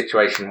was this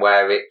situation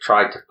where it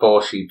tried to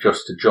force you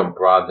just to jump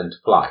rather than to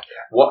fly.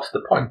 What's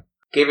the point?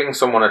 Giving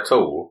someone a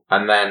tool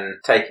and then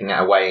taking it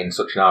away in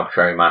such an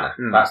arbitrary manner.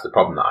 That's the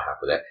problem that I have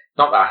with it.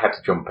 Not that I had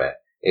to jump it.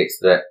 It's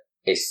that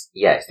it's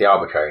the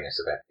arbitrariness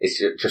of it.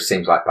 It just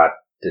seems like bad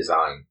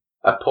design.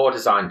 A poor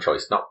design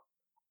choice, not...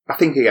 I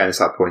think again it's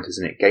that point,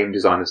 isn't it? Game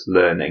designers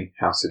learning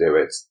how to do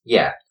it.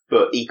 Yeah.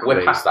 But equally,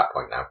 We're past that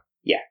point now.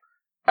 Yeah.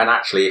 And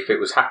actually, if it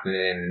was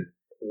happening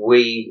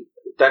we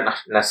don't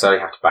necessarily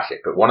have to bash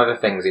it, but one of the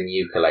things in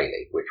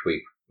Yooka-Laylee, which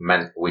we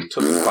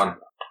took upon...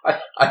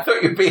 I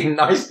thought you were being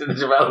nice to the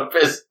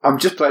developers. I'm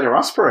just playing a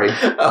Raspberry.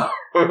 Oh,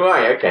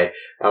 right, okay.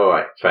 All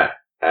right, fair.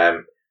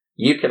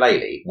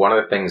 Yooka-Laylee, one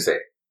of the things that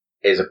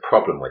is a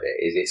problem with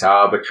it is its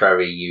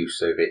arbitrary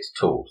use of its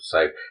tools.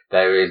 So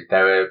there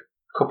are a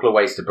couple of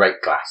ways to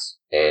break glass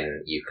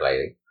in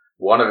Yooka-Laylee.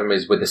 One of them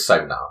is with a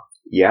sonar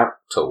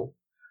tool,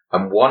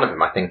 and one of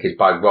them, I think, is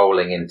by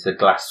rolling into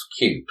glass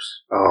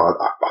cubes. Oh,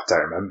 I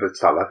don't remember to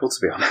that level, to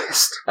be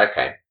honest.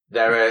 Okay.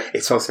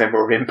 It's also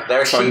more impact.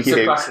 There are sheets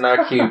of glass and there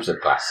are cubes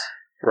of glass.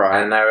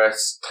 Right. And there are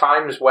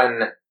times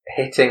when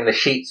hitting the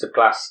sheets of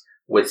glass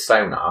with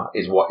sonar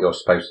is what you're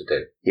supposed to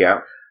do. Yeah.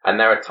 And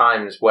there are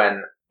times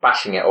when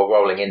bashing it or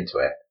rolling into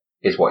it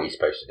is what you're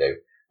supposed to do.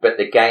 But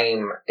the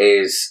game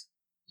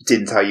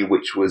didn't tell you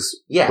which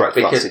was correct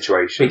for that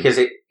situation. Because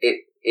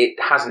it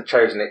hasn't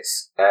chosen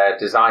its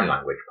design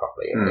language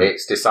properly.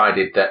 It's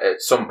decided that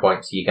at some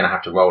points you're going to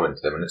have to roll into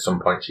them, and at some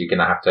points you're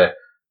going to have to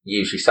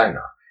use your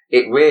sonar.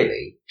 It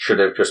really should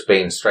have just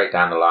been straight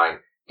down the line.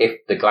 If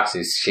the glass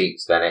is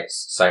sheets, then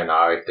it's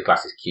sonar. If the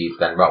glass is cubes,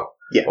 then roll.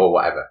 Yeah. Or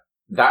whatever.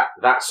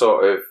 That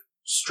sort of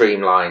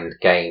streamlined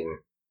game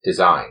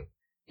design,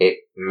 it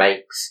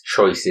makes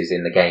choices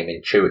in the game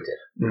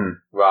intuitive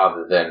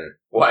rather than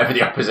whatever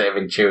the opposite of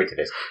intuitive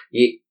is.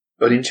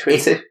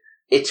 Unintuitive?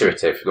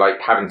 Iterative,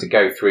 like having to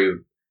go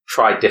through,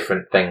 try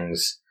different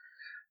things.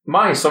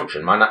 My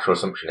natural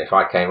assumption, if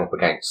I came up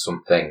against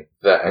something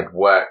that had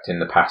worked in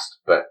the past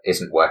but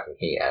isn't working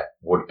here,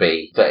 would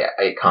be that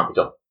it can't be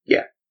done.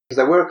 Yeah. Because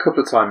there were a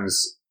couple of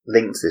times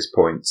linked to this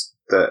point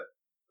that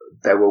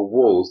there were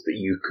walls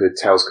that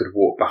Tails could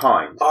walk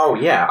behind. Oh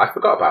yeah, I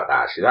forgot about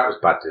that actually. That was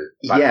bad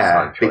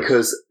design choice.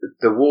 Because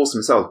the walls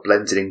themselves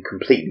blended in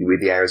completely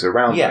with the areas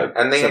around them.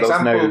 And so there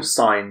was no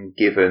sign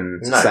given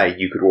to say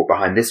you could walk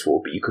behind this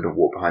wall, but you couldn't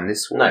walk behind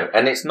this wall. No,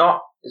 and it's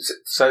not...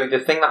 So the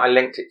thing that I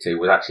linked it to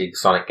was actually the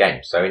Sonic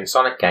games. So in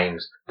Sonic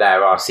games,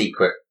 there are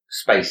secret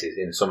spaces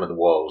in some of the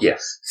walls.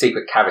 Yes.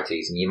 Secret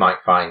cavities, and you might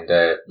find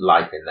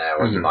life in there,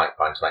 or you might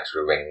find some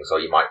extra rings, or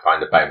you might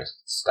find a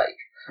bonus stage.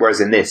 Whereas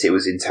in this, it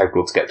was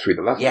integral to get through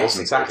the level, yes,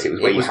 wasn't exactly. It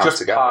was where you had just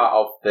to go. part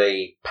of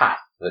the path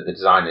that the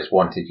designers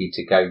wanted you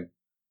to go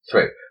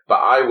through. But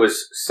I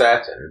was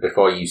certain,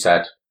 before you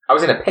said... I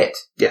was in a pit.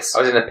 Yes.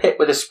 I was in a pit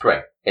with a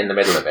spring in the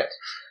middle of it.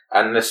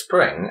 And the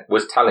spring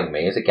was telling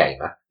me, as a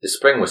gamer, the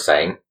spring was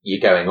saying,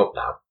 you're going up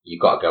now.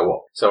 You've got to go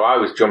up. So I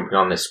was jumping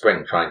on this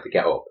spring trying to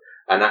get up.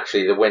 And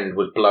actually the wind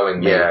was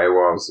blowing me it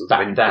was.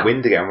 back down. The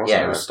wind again, wasn't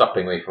it? Yeah, it was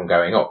stopping me from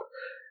going up.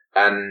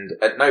 And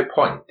at no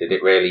point did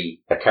it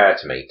really occur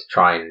to me to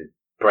try and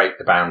break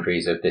the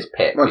boundaries of this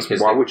pit. Well,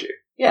 why would you?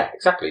 Yeah,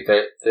 exactly.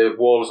 The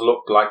walls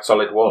looked like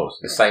solid walls.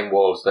 The same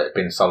walls that had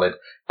been solid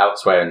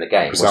elsewhere in the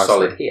game were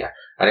solid here.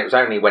 And it was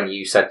only when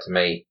you said to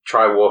me,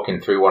 try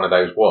walking through one of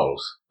those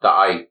walls, that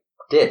I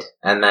did.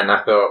 And then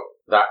I thought,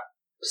 that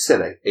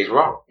silly is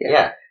wrong.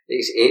 Yeah.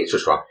 It's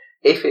just wrong.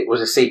 If it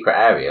was a secret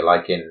area,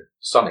 like in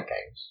Sonic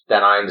games,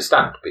 then I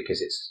understand,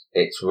 because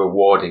it's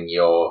rewarding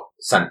your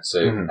sense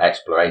of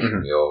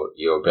exploration,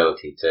 your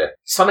ability to...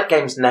 Sonic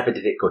games never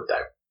did it good,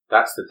 though.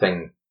 That's the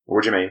thing.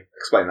 What do you mean?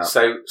 Explain that.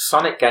 So,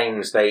 Sonic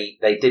games, they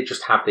did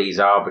just have these,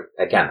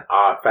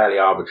 fairly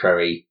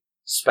arbitrary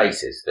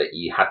spaces that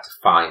you had to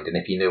find, and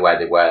if you knew where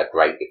they were,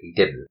 great. If you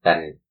didn't,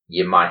 then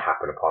you might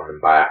happen upon them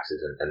by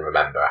accident and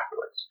remember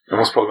afterwards. And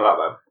what's the problem with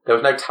that, then? There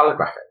was no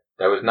telegraphing.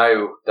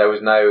 There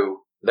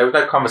was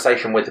no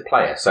conversation with the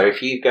player. So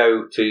if you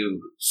go to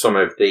some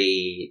of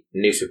the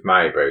new Super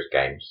Mario Bros.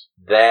 Games,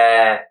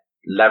 their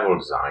level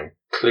design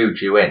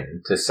clued you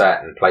in to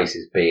certain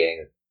places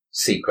being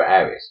secret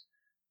areas.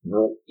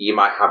 You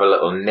might have a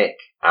little nick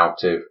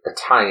out of a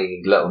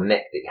tiny little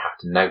nick that you have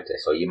to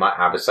notice, or you might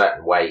have a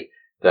certain way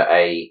that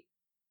a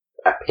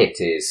pit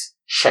is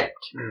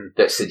shaped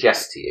that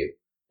suggests to you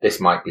this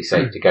might be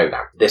safe to go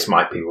down. This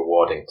might be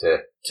rewarding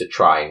to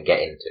try and get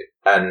into.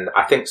 And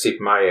I think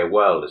Super Mario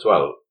World as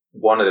well,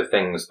 one of the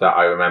things that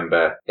I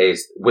remember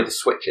is with the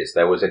switches,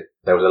 there was a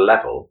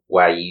level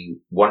where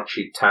once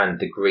you turned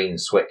the green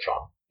switch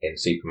on in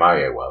Super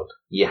Mario World,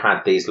 you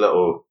had these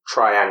little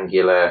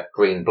triangular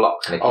green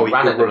blocks, and if you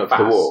ran at them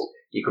fast,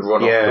 you could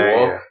run up the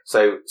wall.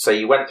 Yeah. So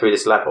you went through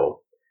this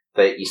level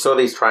that you saw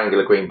these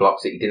triangular green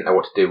blocks that you didn't know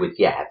what to do with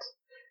yet,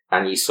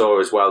 and you saw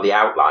as well the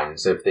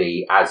outlines of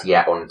the as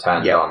yet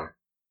unturned on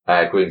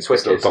green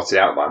switches. Still a dotted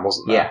outline,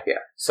 wasn't there? Yeah.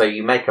 So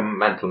you make a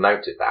mental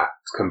note of that.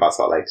 Let's come back to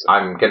that later.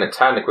 I'm going to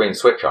turn the green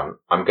switch on.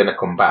 I'm going to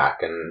come back,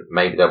 and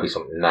maybe there'll be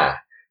something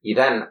there. You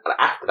then,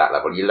 after that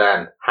level, you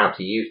learn how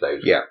to use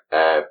those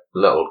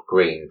little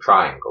green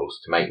triangles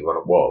to make you run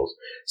up walls.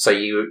 So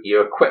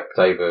you're equipped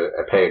over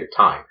a period of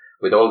time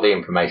with all the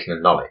information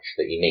and knowledge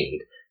that you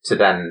need to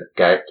then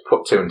go to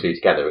put two and two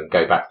together and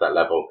go back to that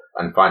level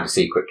and find a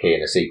secret key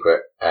and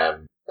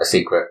a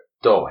secret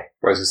doorway.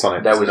 Whereas in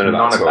Sonic, there was none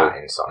of that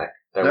in Sonic.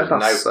 There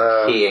was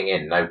no keying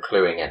in, no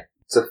cluing in.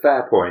 It's a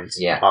fair point.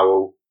 Yeah, I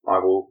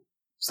will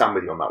stand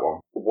with you on that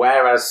one.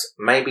 Whereas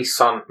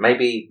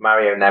maybe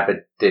Mario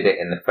never did it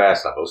in the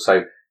first level.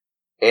 So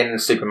in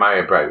Super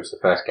Mario Bros., the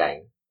first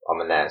game on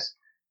the NES,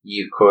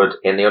 you could,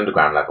 in the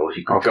underground levels,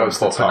 you could jump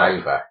up and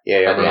over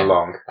run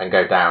along and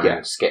go down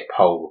and skip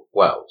whole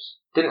worlds.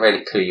 Didn't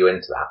really clue you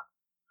into that.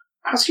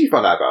 How did you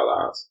find out about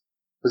that?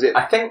 Was it?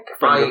 I think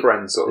from your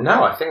friends sort of No,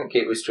 thing? I think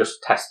it was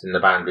just testing the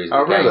boundaries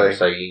of the game. Really?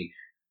 So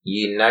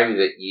you know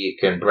that you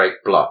can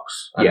break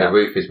blocks, and the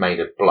roof is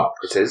made of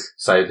blocks. It is.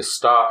 So the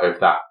start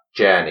of that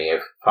journey of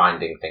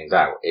finding things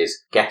out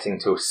is getting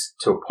to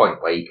a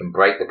point where you can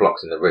break the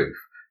blocks in the roof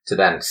to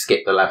then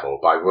skip the level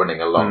by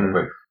running along the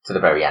roof to the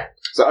very end.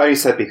 So I only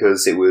said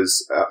because it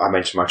was, I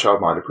mentioned my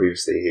childminder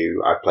previously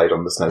who I played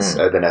on the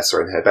NES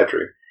in her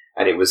bedroom,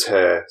 and it was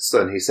her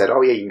son who said,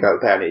 oh yeah, you can go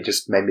up there, and it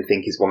just made me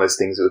think it's one of those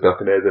things that would be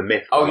like an urban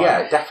myth. Oh yeah,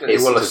 it definitely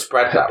will have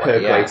spread that way.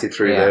 Percolated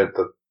through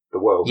the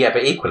world. Yeah,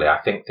 but equally I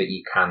think that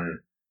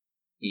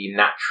you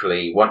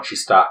naturally, once you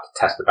start to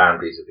test the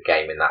boundaries of the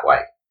game in that way,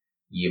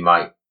 you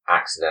might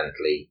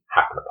accidentally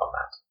happen upon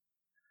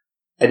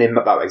that. And in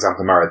that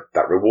example of Mario,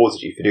 that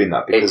rewarded you for doing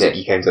that because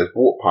you came to those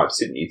warp pipes,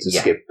 didn't you, to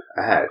skip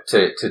ahead?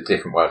 To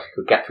different worlds.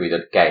 You could get through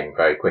the game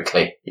very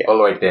quickly, all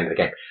the way to the end of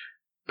the game.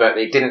 But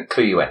it didn't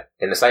clue you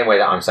in the same way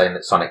that I'm saying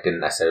that Sonic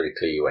didn't necessarily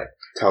clue you in.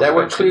 There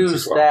were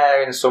clues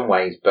there in some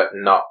ways, but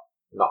not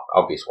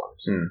obvious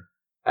ones.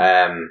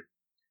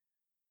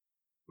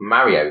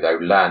 Mario, though,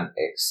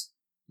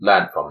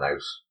 learned from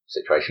those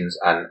situations,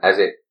 and as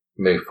it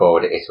moved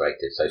forward, it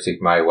iterated. So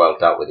Super Mario World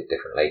dealt with it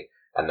differently,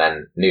 and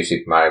then New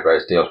Super Mario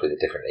Bros. Deals with it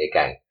differently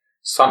again.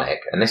 Sonic,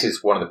 and this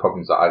is one of the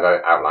problems that I've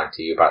outlined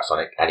to you about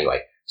Sonic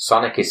anyway,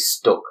 Sonic is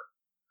stuck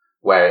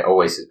where it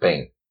always has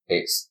been.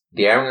 It's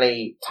the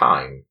only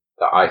time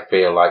that I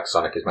feel like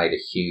Sonic has made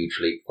a huge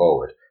leap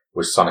forward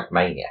was Sonic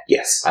Mania.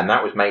 Yes. And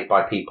that was made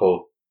by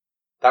people,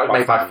 that was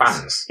made by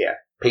fans. Yeah.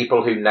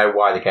 People who know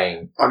why the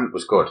game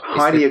was good.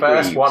 It's the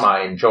first one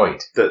I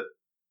enjoyed. That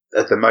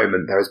at the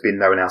moment there has been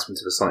no announcement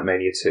of a Sonic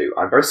Mania 2.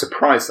 I'm very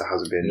surprised there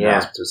hasn't been an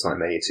announcement of a Sonic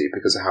Mania 2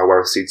 because of how well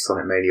received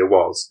Sonic Mania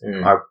was.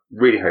 I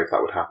really hope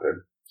that would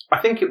happen. I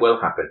think it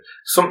will happen.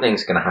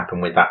 Something's going to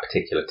happen with that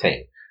particular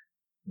team.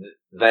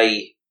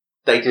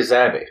 They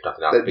deserve it, if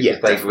nothing else,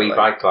 because they've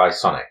revitalised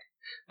Sonic.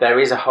 There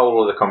is a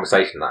whole other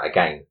conversation that,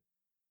 again,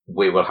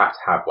 we will have to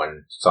have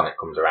when Sonic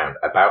comes around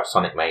about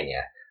Sonic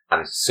Mania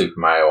and Super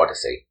Mario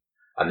Odyssey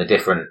and the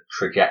different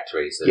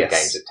trajectories that the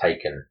games have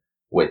taken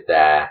with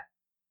their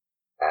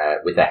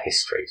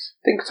histories.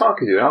 I think Kotaku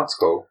did an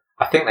article.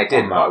 I think they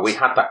did, but we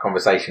had that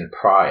conversation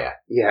prior.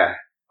 Yeah.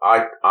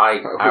 I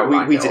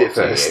outlined we did it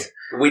first.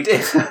 We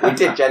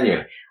did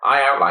genuinely.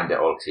 I outlined it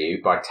all to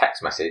you by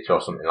text message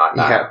or something like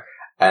that. Yeah.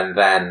 And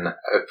then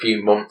a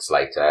few months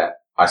later,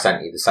 I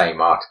sent you the same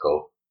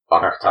article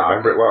on Kotaku. I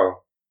remember it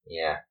well.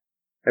 Yeah.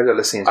 Maybe they're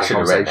listening to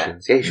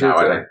conversations. Yeah, you should. No,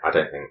 I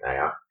don't think they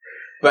are.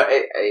 But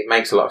it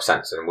makes a lot of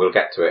sense, and we'll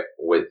get to it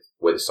with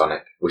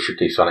Sonic. We should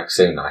do Sonic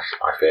soon, I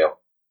feel.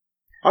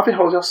 I've been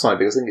holding off Sonic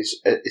because I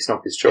think it's an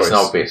obvious choice. It's an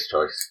obvious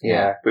choice.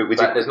 Yeah. We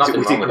But there's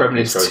nothing wrong with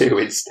Gremlins obvious 2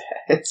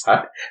 instead.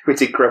 Huh? We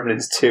did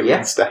Gremlins 2 Yeah.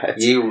 instead.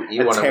 You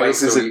want to wait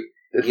Tales' till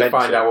you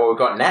find out what we've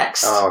got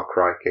next. Oh,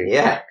 crikey.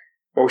 Yeah.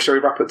 Well, shall we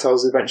wrap up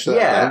Tales of Adventure?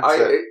 Yeah.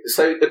 then?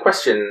 So the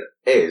question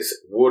is,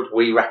 would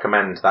we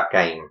recommend that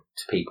game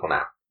to people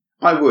now?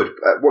 I would.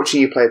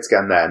 Watching you play it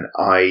again then,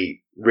 I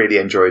really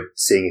enjoyed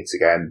seeing it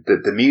again.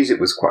 The music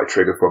was quite a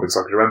trigger for me because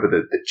I could remember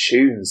the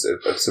tunes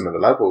of some of the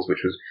levels,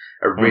 which was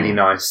a really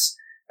nice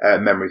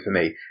memory for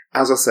me.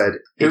 As I said...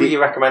 Who are you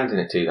recommending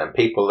it to then?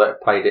 People that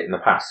have played it in the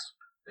past?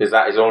 Because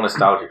that is all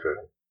nostalgia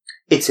driven.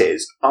 It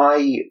is.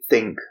 I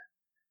think,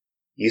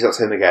 use that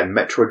term again,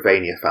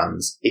 Metroidvania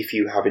fans, if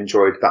you have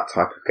enjoyed that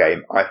type of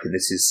game, I think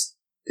this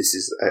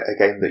is a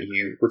game that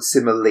you would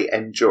similarly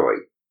enjoy.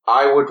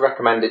 I would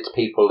recommend it to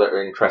people that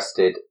are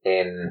interested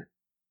in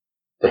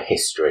the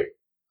history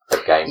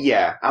of games.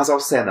 Yeah, as I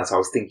was saying that, I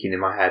was thinking in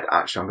my head,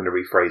 actually, I'm going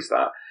to rephrase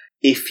that.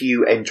 If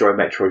you enjoy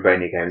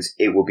Metroidvania games,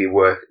 it will be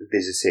worth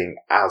visiting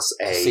as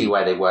To see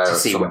where they were at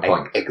some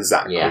point.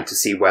 Exactly, Yeah. to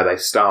see where they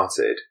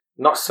started.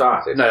 Not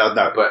started. No,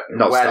 but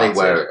not where started. they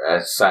were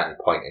at a certain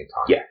point in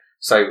time. Yeah.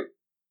 So,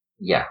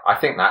 yeah, I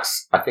think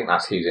that's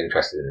who's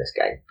interested in this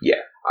game.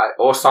 Yeah.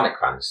 Or Sonic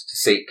fans to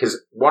see,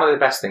 because one of the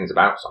best things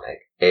about Sonic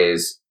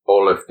is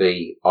all of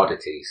the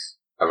oddities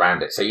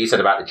around it. So you said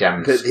about the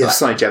gems. The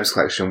Sonic Gems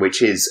collection,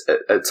 which is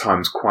at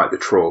times quite the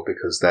trawl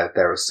because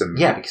there are some...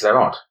 Yeah, because they're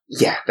odd.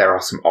 Yeah, there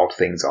are some odd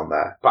things on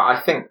there. But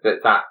I think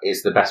that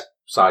is the best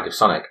side of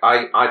Sonic.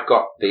 I've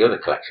got the other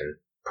collection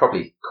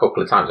probably a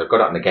couple of times. I've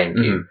got it on the GameCube.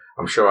 Mm-hmm.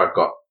 I'm sure I've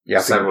got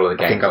several of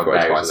the games on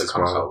various other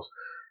consoles.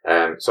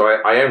 So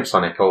I own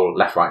Sonic all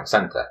left, right and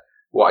centre.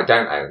 What I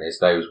don't own is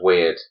those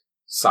weird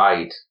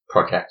side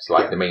projects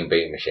like the Mean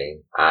Bean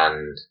Machine,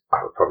 and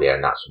I would probably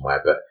own that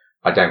somewhere, but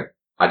I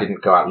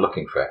didn't go out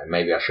looking for it, and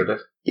maybe I should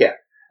have. Yeah.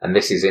 And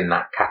this is in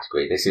that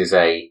category. This is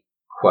a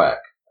quirk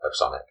of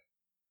Sonic.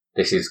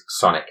 This is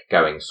Sonic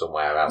going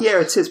somewhere else. Yeah,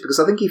 it is, because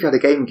I think if you had a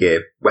Game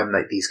Gear when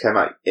these came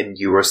out and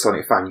you were a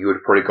Sonic fan, you would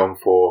have probably gone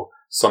for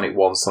Sonic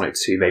 1, Sonic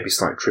 2, maybe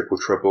Sonic Triple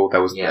Trouble.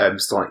 There was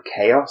Sonic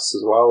Chaos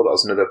as well. That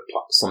was another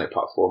Sonic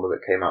platformer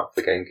that came out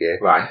for the Game Gear.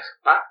 Right.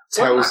 That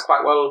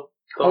quite well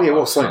thought. Oh, yeah,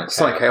 well, Sonic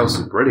Chaos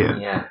was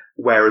brilliant. Yeah.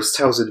 Whereas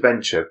Tales of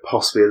Adventure,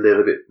 possibly a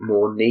little bit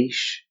more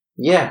niche.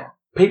 Yeah.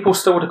 People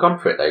still would have gone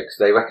for it, though, because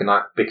they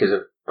recognise, because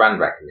of brand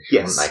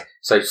recognition, wouldn't they?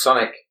 So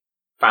Sonic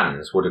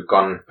fans would have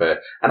gone for...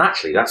 And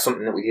actually, that's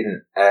something that we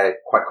didn't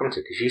quite come to,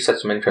 because you said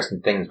some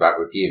interesting things about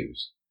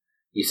reviews.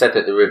 You said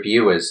that the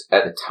reviewers,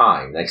 at the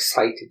time, they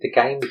slated the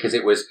game because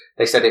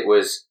they said it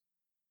was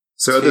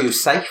too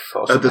safe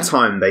or something. At the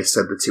time, they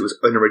said that it was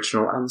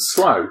unoriginal and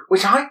slow.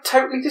 Which I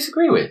totally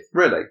disagree with.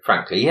 Really?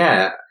 Frankly,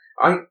 yeah.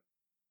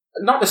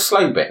 Not the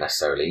slow bit,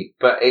 necessarily,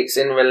 but it's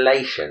in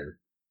relation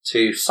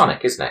to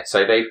Sonic, isn't it?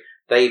 So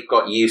they've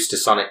got used to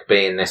Sonic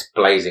being this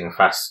blazing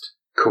fast...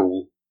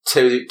 Cool.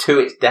 To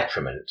its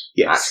detriment,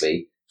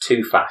 actually.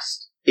 Too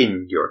fast.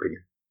 In your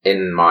opinion.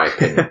 In my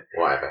opinion,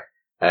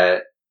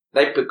 whatever.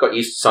 They've got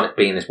used to Sonic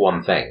being this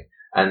one thing,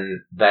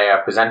 and they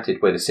are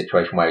presented with a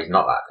situation where he's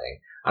not that thing,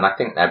 and I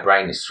think their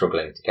brain is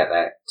struggling to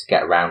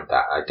get around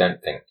that. I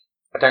don't think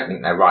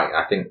they're right, and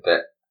I think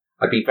that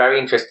I'd be very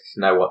interested to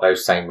know what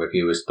those same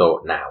reviewers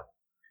thought now,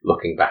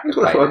 looking back at it.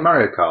 Like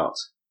Mario Kart.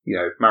 You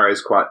know,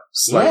 Mario's quite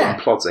slow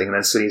and plodding, and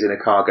then suddenly he's in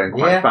a car going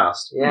quite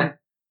fast. Yeah.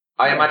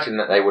 I imagine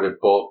that they would have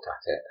balked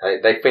at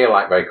it. They feel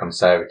like very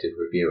conservative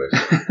reviewers.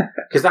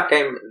 Because that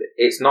game,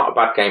 it's not a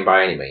bad game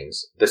by any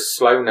means. The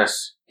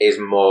slowness is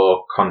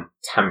more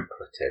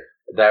contemplative.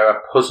 There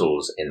are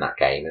puzzles in that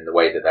game in the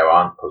way that there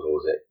aren't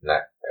puzzles,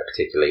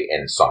 particularly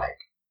in Sonic.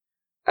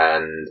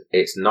 And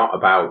it's not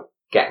about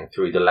getting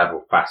through the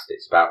level fast.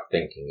 It's about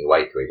thinking your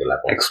way through the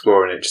level.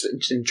 Exploring it,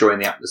 just enjoying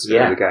the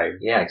atmosphere of the game.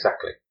 Yeah,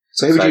 exactly.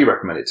 So who would you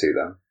recommend it to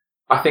then?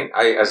 I think,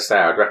 as I say,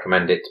 I'd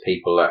recommend it to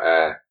people that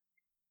are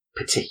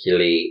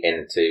particularly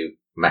into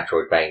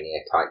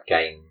Metroidvania type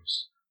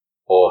games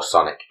or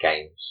Sonic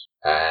games,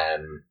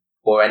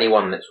 or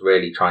anyone that's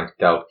really trying to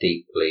delve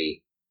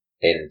deeply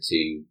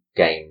into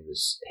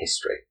games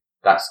history.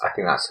 I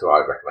think that's who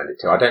I'd recommend it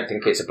to. I don't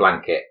think it's a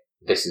blanket.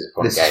 This is a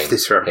fun game.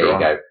 This for everyone.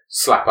 Here you go.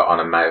 Slap it on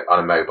a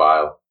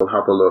mobile. We'll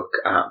have a look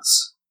at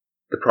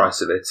the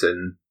price of it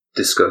and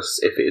discuss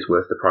if it is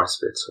worth the price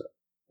of it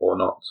or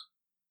not.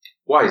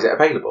 Why is it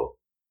available?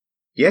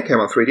 Yeah, it came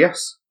on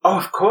 3DS. Oh,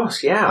 of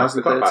course, yeah.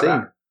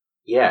 2013.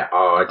 Yeah.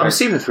 I'm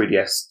assuming the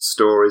 3DS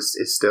store is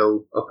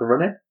still up and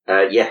running.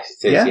 Yes,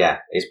 it is. Yeah,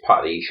 it's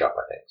part of the eShop,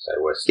 I think. So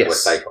we're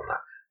safe on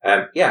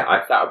that.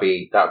 That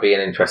would be an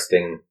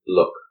interesting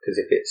look, because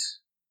if it's,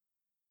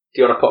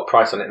 do you want to put a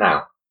price on it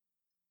now?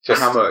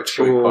 Just how much?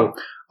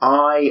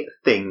 I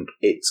think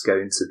it's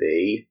going to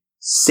be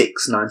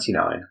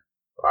 $6.99.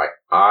 Right.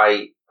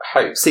 I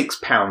hope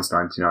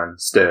 £6.99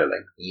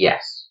 sterling.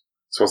 Yes.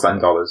 So what's that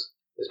in dollars?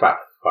 It's about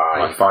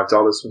 $5,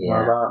 something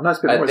like that. No, it's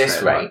a bit more. At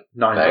this rate,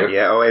 $9.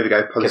 Yeah. Oh, here we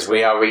go. Because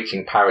we are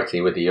reaching parity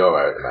with the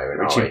euro at the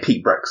moment. Reaching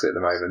peak Brexit at the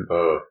moment.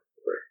 Oh,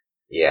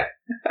 yeah.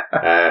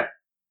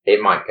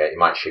 It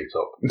might shoot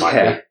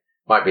up.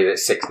 Might be that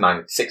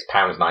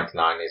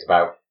 £6.99 is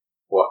about,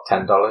 what,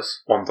 $10? $1.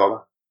 I don't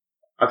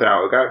know how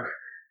it'll go.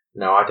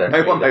 No, I don't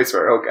No one either. knows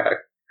where it'll go.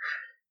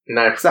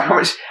 No. So how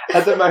much,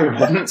 at the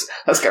moment,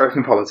 let's get away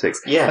from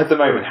politics. Yeah. At the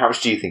moment, how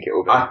much do you think it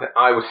will be?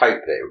 I would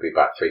hope that it would be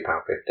about £3.50.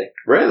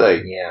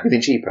 Really? Yeah.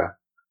 Anything cheaper?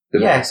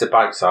 Yeah, it's a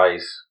bite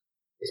size.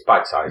 It's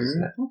bite size,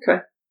 isn't it?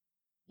 Okay.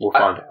 We'll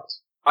find out.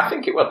 I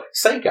think it will.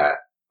 Sega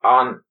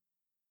aren't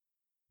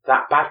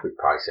that bad with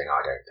pricing,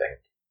 I don't think.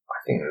 I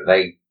think that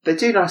They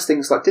do nice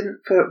things like,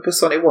 for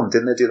Sonic 1,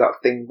 didn't they do that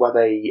thing where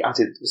they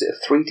added, was it a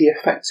 3D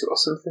effect to it or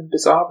something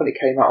bizarre when it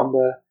came out on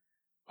the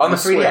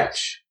 3DS?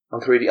 Switch?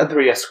 On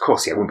 3DS, of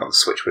course, yeah, it wouldn't be on the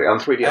Switch, but on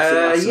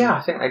 3DS. Yeah,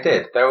 I think they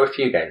did. There were a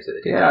few games that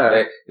they did.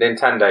 Yeah.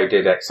 Nintendo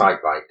did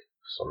Excite Bike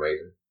for some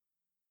reason.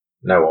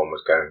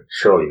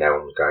 Surely no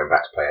one was going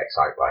back to play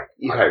Excite Bike.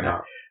 You hope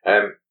not.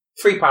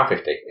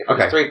 £3.50. If it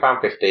was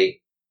 £3.50,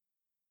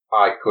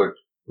 I could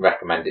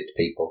recommend it to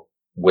people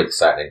with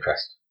certain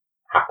interest,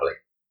 happily.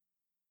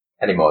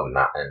 Any more than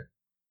that, and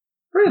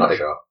Really? I'm not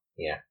sure.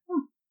 Yeah.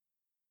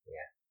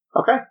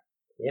 Okay.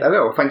 Yeah.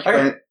 Well, thank you.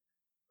 Okay.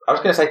 I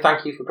was going to say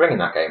thank you for bringing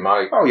that game.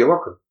 Oh, you're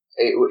welcome.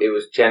 It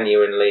was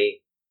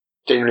genuinely...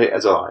 Genuinely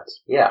as a light.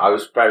 Yeah, I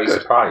was very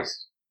Good.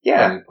 surprised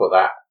Yeah. when you put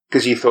that.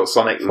 Because you thought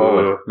Sonic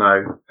Forward.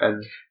 No.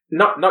 And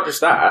Not just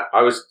that,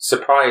 I was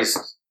surprised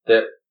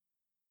that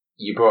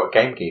you brought a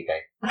Game Gear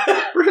game.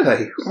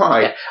 really?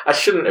 Why? Yeah, I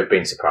shouldn't have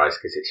been surprised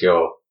because it's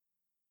your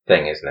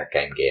thing, isn't it,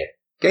 Game Gear?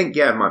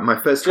 My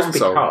first Just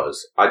console.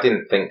 because I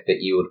didn't think that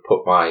you would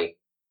put my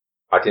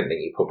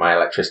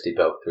electricity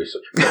bill through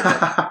such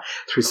a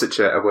Through such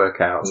a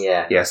workout.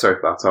 Yeah. Yeah, sorry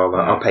for that.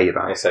 I'll pay you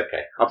back. It's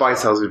okay. I'll buy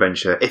Tales of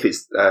Adventure if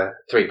it's £3.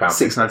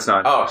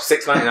 $6.99. Oh,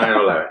 $6.99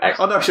 or lower.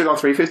 Oh no, I should have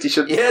gone $3.50.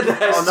 Should Yeah,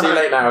 it's too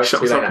late now. It's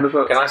Shot too late myself in the now.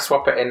 foot. Can I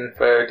swap it in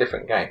for a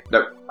different game?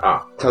 Nope.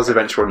 Oh, Tales of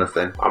Adventure or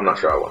nothing. I'm not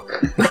sure I want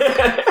it.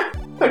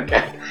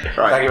 Okay.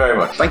 Right. Thank you very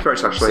much. Thank you very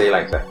much, Ashley. See you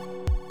later.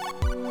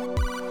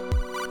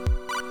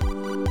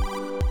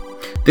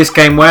 This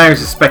Gameware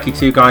is a Specky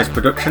 2 Guys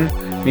production.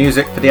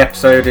 Music for the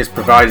episode is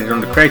provided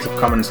under Creative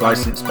Commons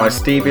license by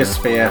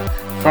Steviosphere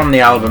from the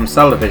album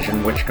Cell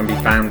Division, which can be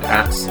found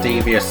at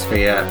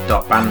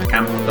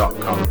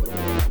steviosphere.bandcamp.com.